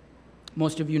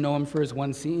 Most of you know him for his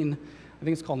one scene. I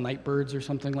think it's called Nightbirds or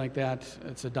something like that.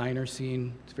 It's a diner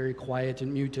scene. It's very quiet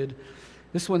and muted.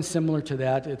 This one's similar to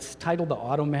that. It's titled The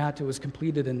Automat. It was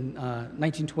completed in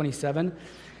 1927.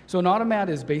 So an automat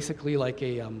is basically like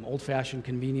a old-fashioned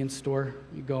convenience store.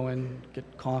 You go in, get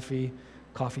coffee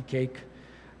cake.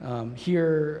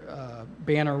 Here,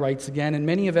 Banner writes again, in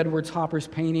many of Edward Hopper's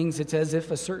paintings, it's as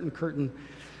if a certain curtain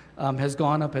has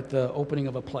gone up at the opening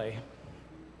of a play.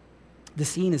 The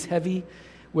scene is heavy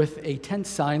with a tense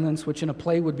silence, which in a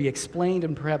play would be explained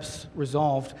and perhaps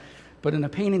resolved. But in a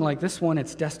painting like this one,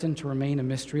 it's destined to remain a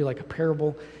mystery, like a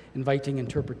parable inviting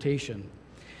interpretation.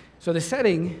 So the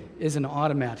setting is an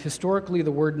automat. Historically,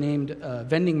 the word named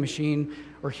vending machine,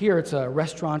 or here it's a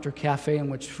restaurant or cafe in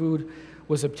which food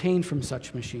was obtained from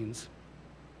such machines.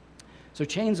 So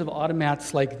chains of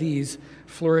automats like these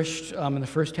flourished in the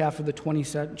first half of the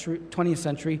 20th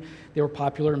century. They were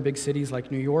popular in big cities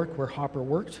like New York, where Hopper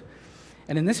worked.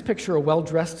 And in this picture, a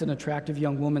well-dressed and attractive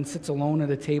young woman sits alone at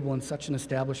a table in such an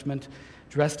establishment,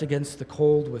 dressed against the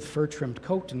cold with fur-trimmed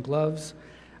coat and gloves.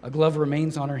 A glove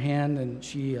remains on her hand, and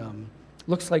she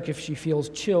looks like if she feels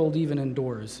chilled even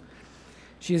indoors.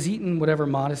 She has eaten whatever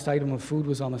modest item of food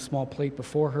was on the small plate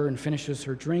before her and finishes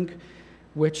her drink,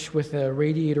 which, with a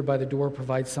radiator by the door,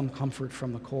 provides some comfort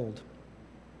from the cold.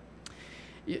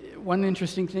 One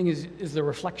interesting thing is the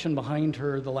reflection behind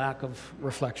her, the lack of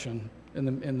reflection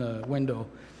in the window.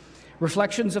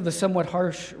 Reflections of the somewhat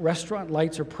harsh restaurant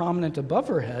lights are prominent above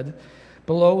her head.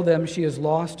 Below them, she is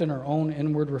lost in her own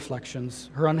inward reflections.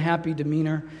 Her unhappy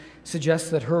demeanor suggests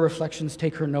that her reflections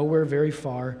take her nowhere very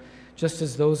far, just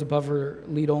as those above her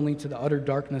lead only to the utter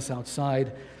darkness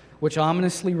outside, which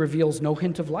ominously reveals no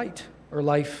hint of light or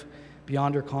life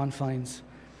beyond her confines.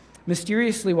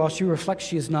 Mysteriously, while she reflects,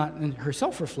 she is not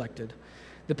herself reflected.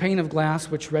 The pane of glass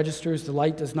which registers the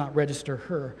light does not register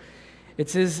her.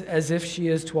 It's as if she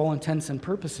is, to all intents and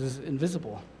purposes,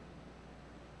 invisible.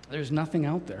 There's nothing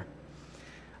out there.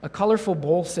 A colorful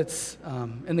bowl sits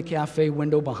in the cafe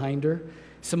window behind her.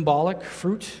 Symbolic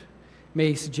fruit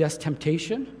may suggest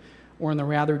temptation, or in the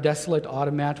rather desolate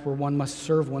automat where one must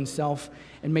serve oneself,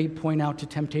 and may point out to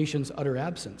temptation's utter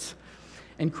absence.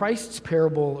 In Christ's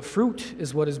parable, fruit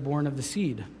is what is born of the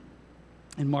seed,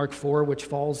 in Mark 4, which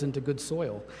falls into good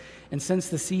soil. And since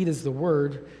the seed is the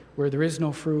word, where there is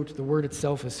no fruit, the word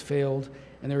itself has failed,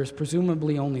 and there is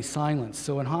presumably only silence.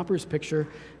 So in Hopper's picture,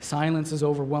 silence is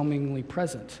overwhelmingly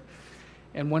present.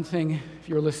 And one thing, if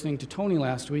you were listening to Tony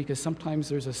last week, is sometimes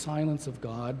there's a silence of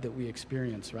God that we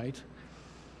experience, right?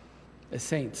 As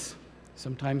saints,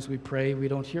 sometimes we pray, we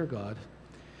don't hear God.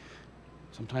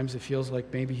 Sometimes it feels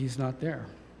like maybe he's not there.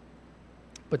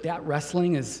 But that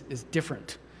wrestling is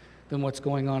different than what's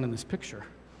going on in this picture.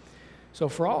 So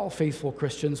for all faithful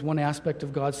Christians, one aspect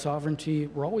of God's sovereignty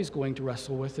we're always going to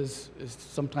wrestle with is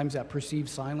sometimes that perceived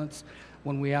silence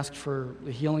when we ask for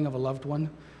the healing of a loved one,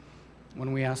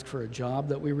 when we ask for a job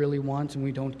that we really want and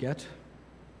we don't get.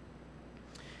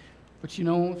 But you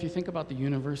know, if you think about the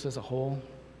universe as a whole,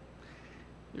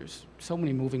 there's so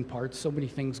many moving parts, so many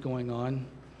things going on.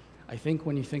 I think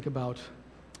when you think about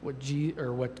what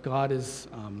God is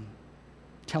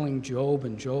telling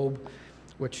Job,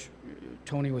 which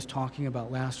Tony was talking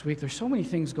about last week, there's so many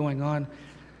things going on.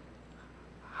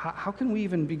 How can we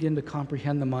even begin to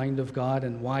comprehend the mind of God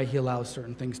and why he allows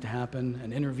certain things to happen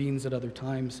and intervenes at other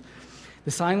times?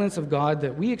 The silence of God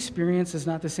that we experience is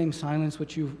not the same silence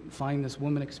which you find this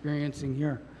woman experiencing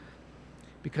here,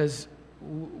 because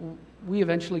we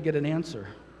eventually get an answer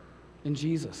in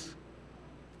Jesus.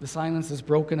 The silence is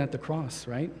broken at the cross,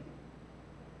 right?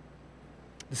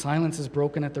 The silence is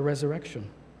broken at the resurrection.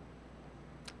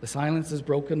 The silence is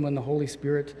broken when the Holy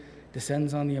Spirit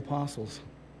descends on the apostles.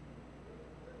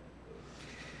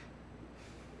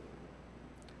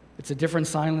 It's a different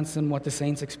silence than what the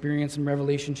saints experience in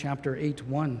Revelation chapter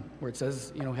 8:1, where it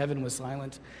says, heaven was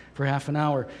silent for half an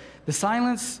hour. The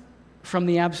silence from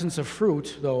the absence of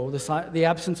fruit, though, the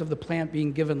absence of the plant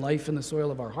being given life in the soil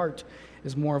of our heart,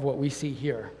 is more of what we see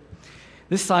here.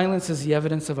 This silence is the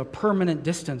evidence of a permanent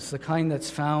distance, the kind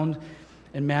that's found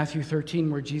in Matthew 13,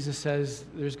 where Jesus says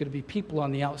there's going to be people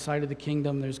on the outside of the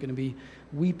kingdom, there's going to be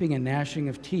weeping and gnashing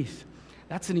of teeth.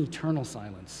 That's an eternal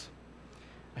silence.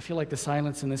 I feel like the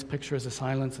silence in this picture is a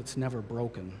silence that's never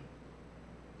broken.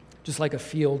 Just like a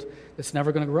field that's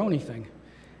never going to grow anything.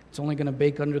 It's only going to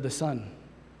bake under the sun.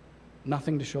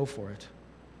 Nothing to show for it.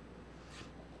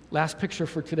 Last picture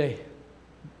for today.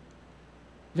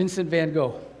 Vincent van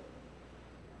Gogh.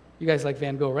 You guys like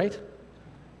Van Gogh, right?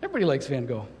 Everybody likes Van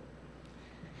Gogh.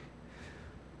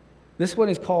 This one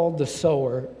is called The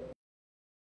Sower.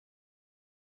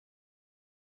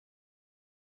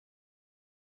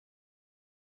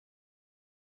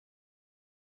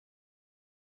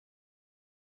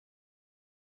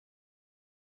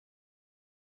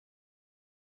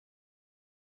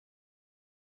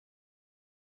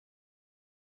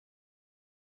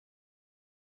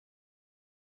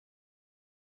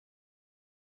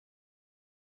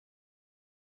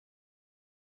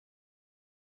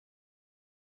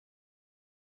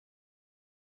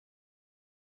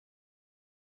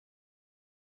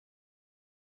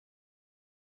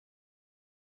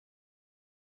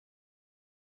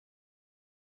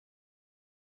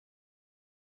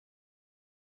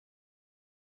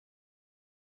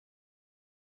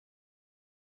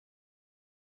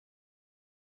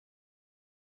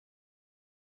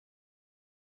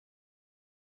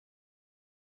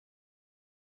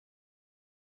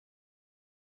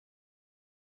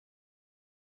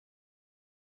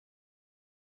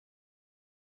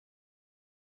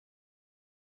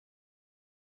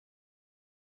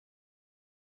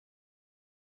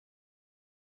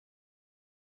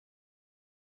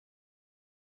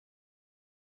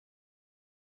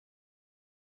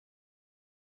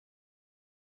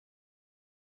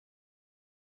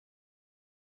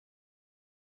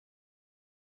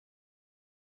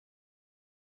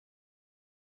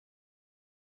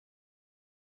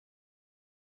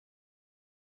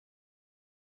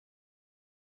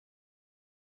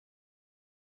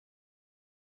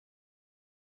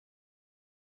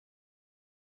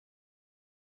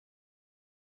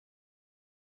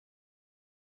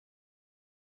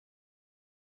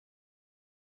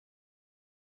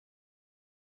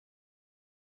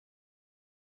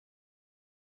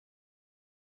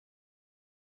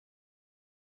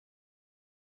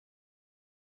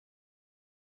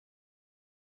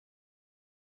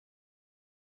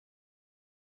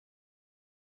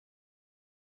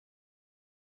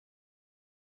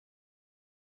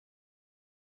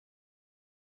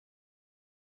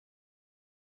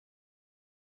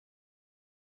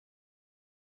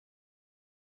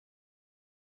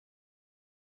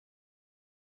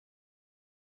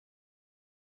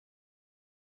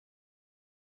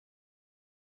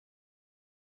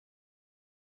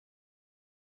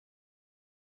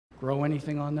 Grow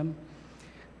anything on them.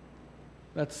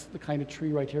 That's the kind of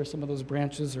tree right here. Some of those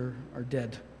branches are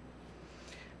dead.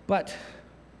 But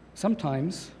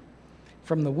sometimes,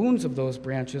 from the wounds of those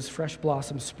branches, fresh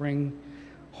blossoms spring,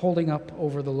 holding up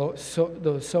over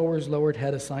the sower's lowered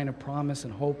head a sign of promise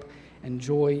and hope and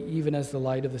joy, even as the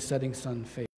light of the setting sun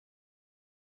fades.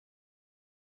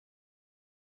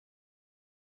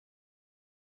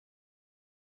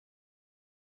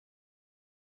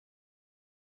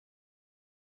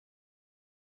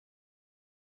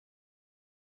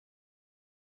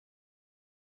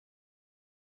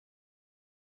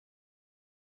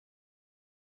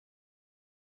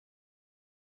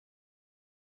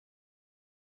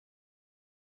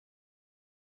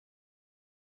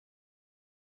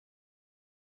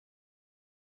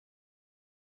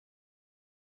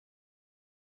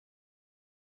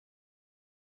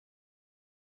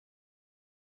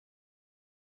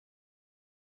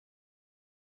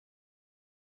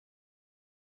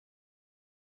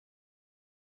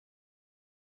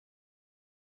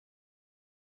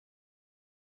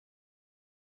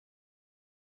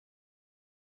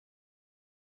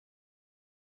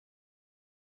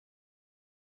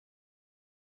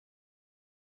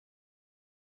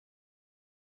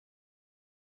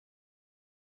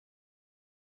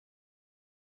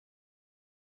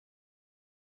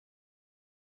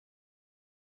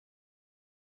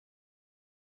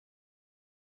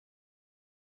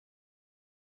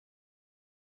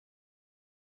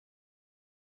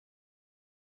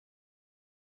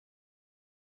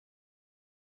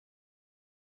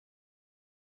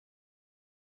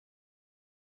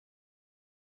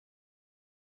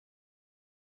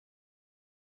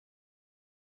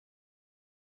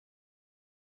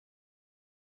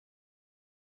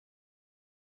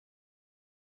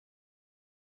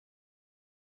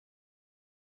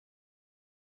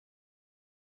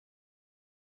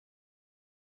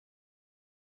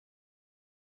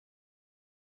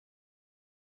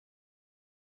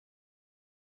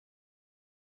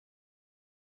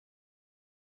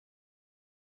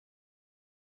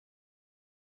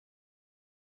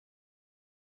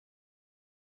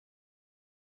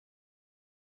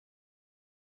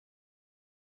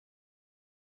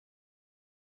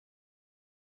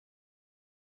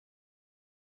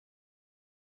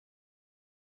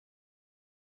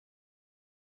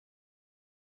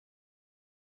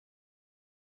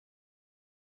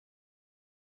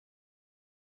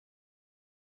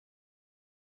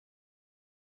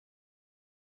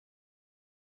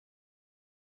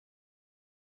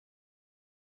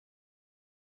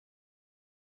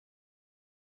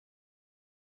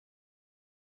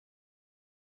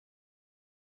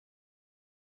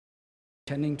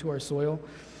 tending to our soil.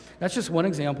 That's just one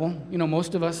example. You know,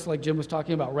 most of us, like Jim was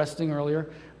talking about resting earlier,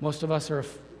 most of us are,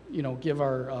 give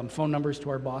our phone numbers to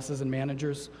our bosses and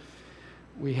managers.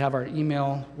 We have our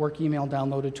work email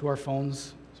downloaded to our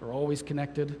phones, so we're always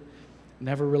connected,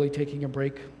 never really taking a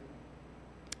break,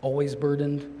 always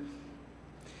burdened.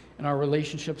 And our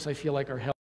relationships, I feel like, are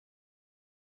healthy.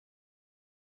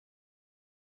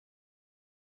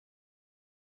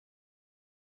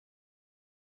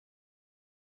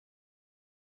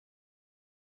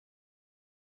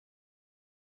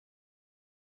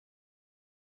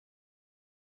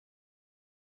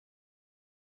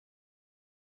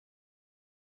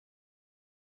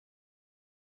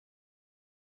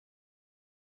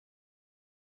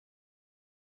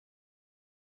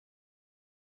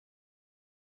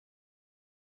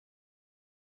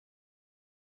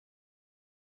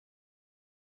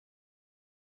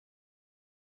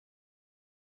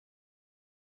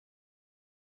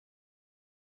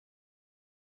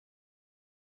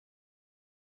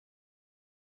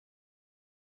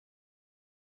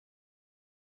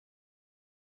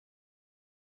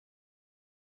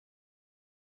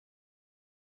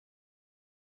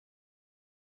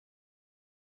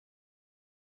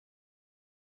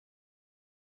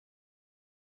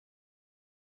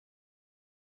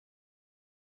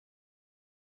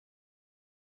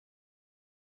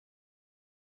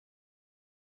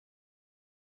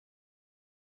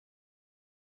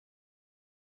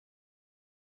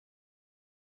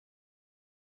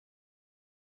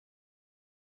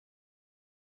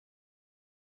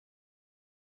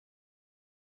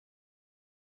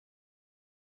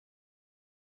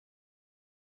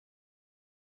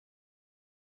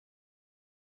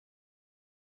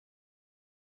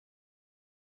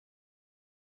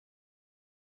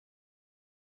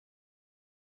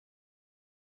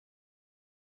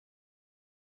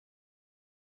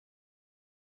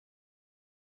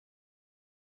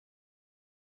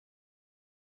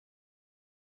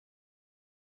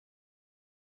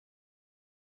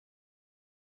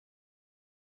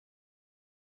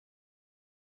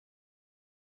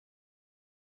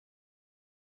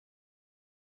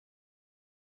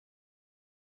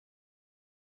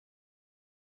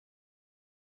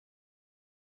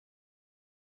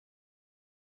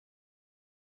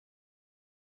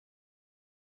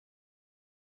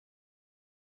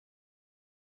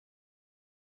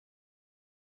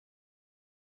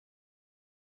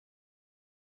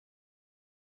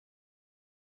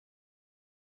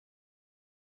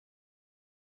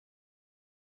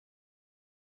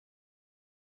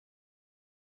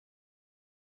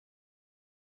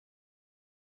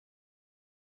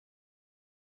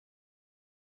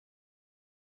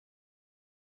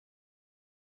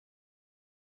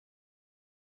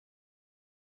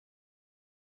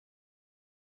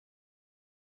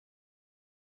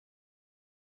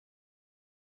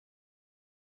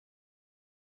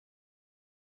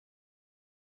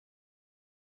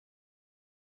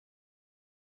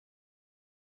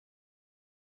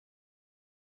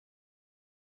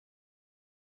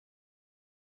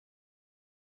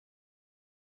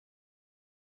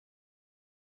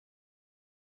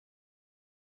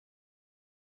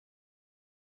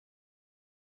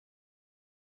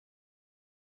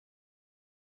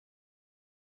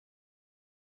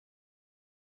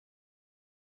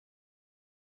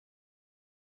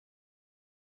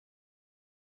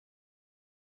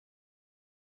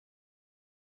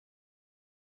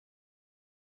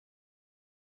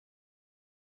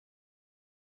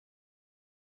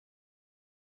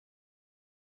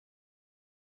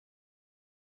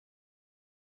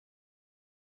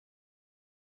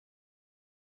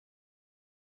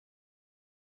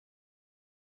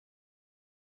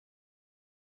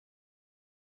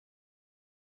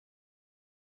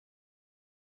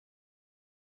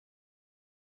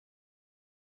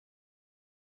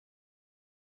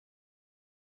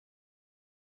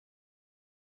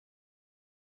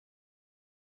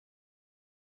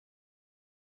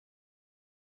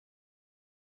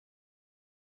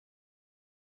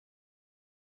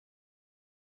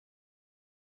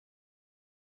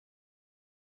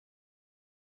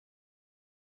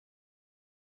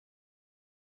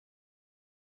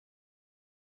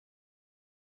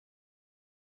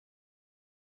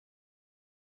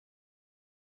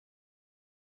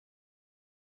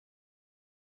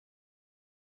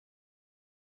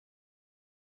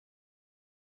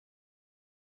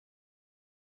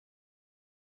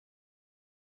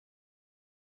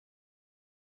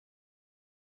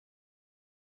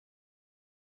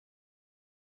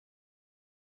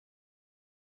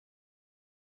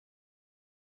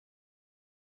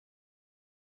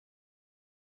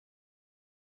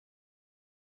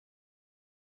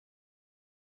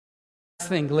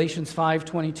 thing, Galatians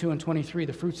 5:22 and 23,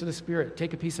 the fruits of the Spirit.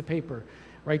 Take a piece of paper,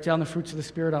 write down the fruits of the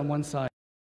Spirit on one side.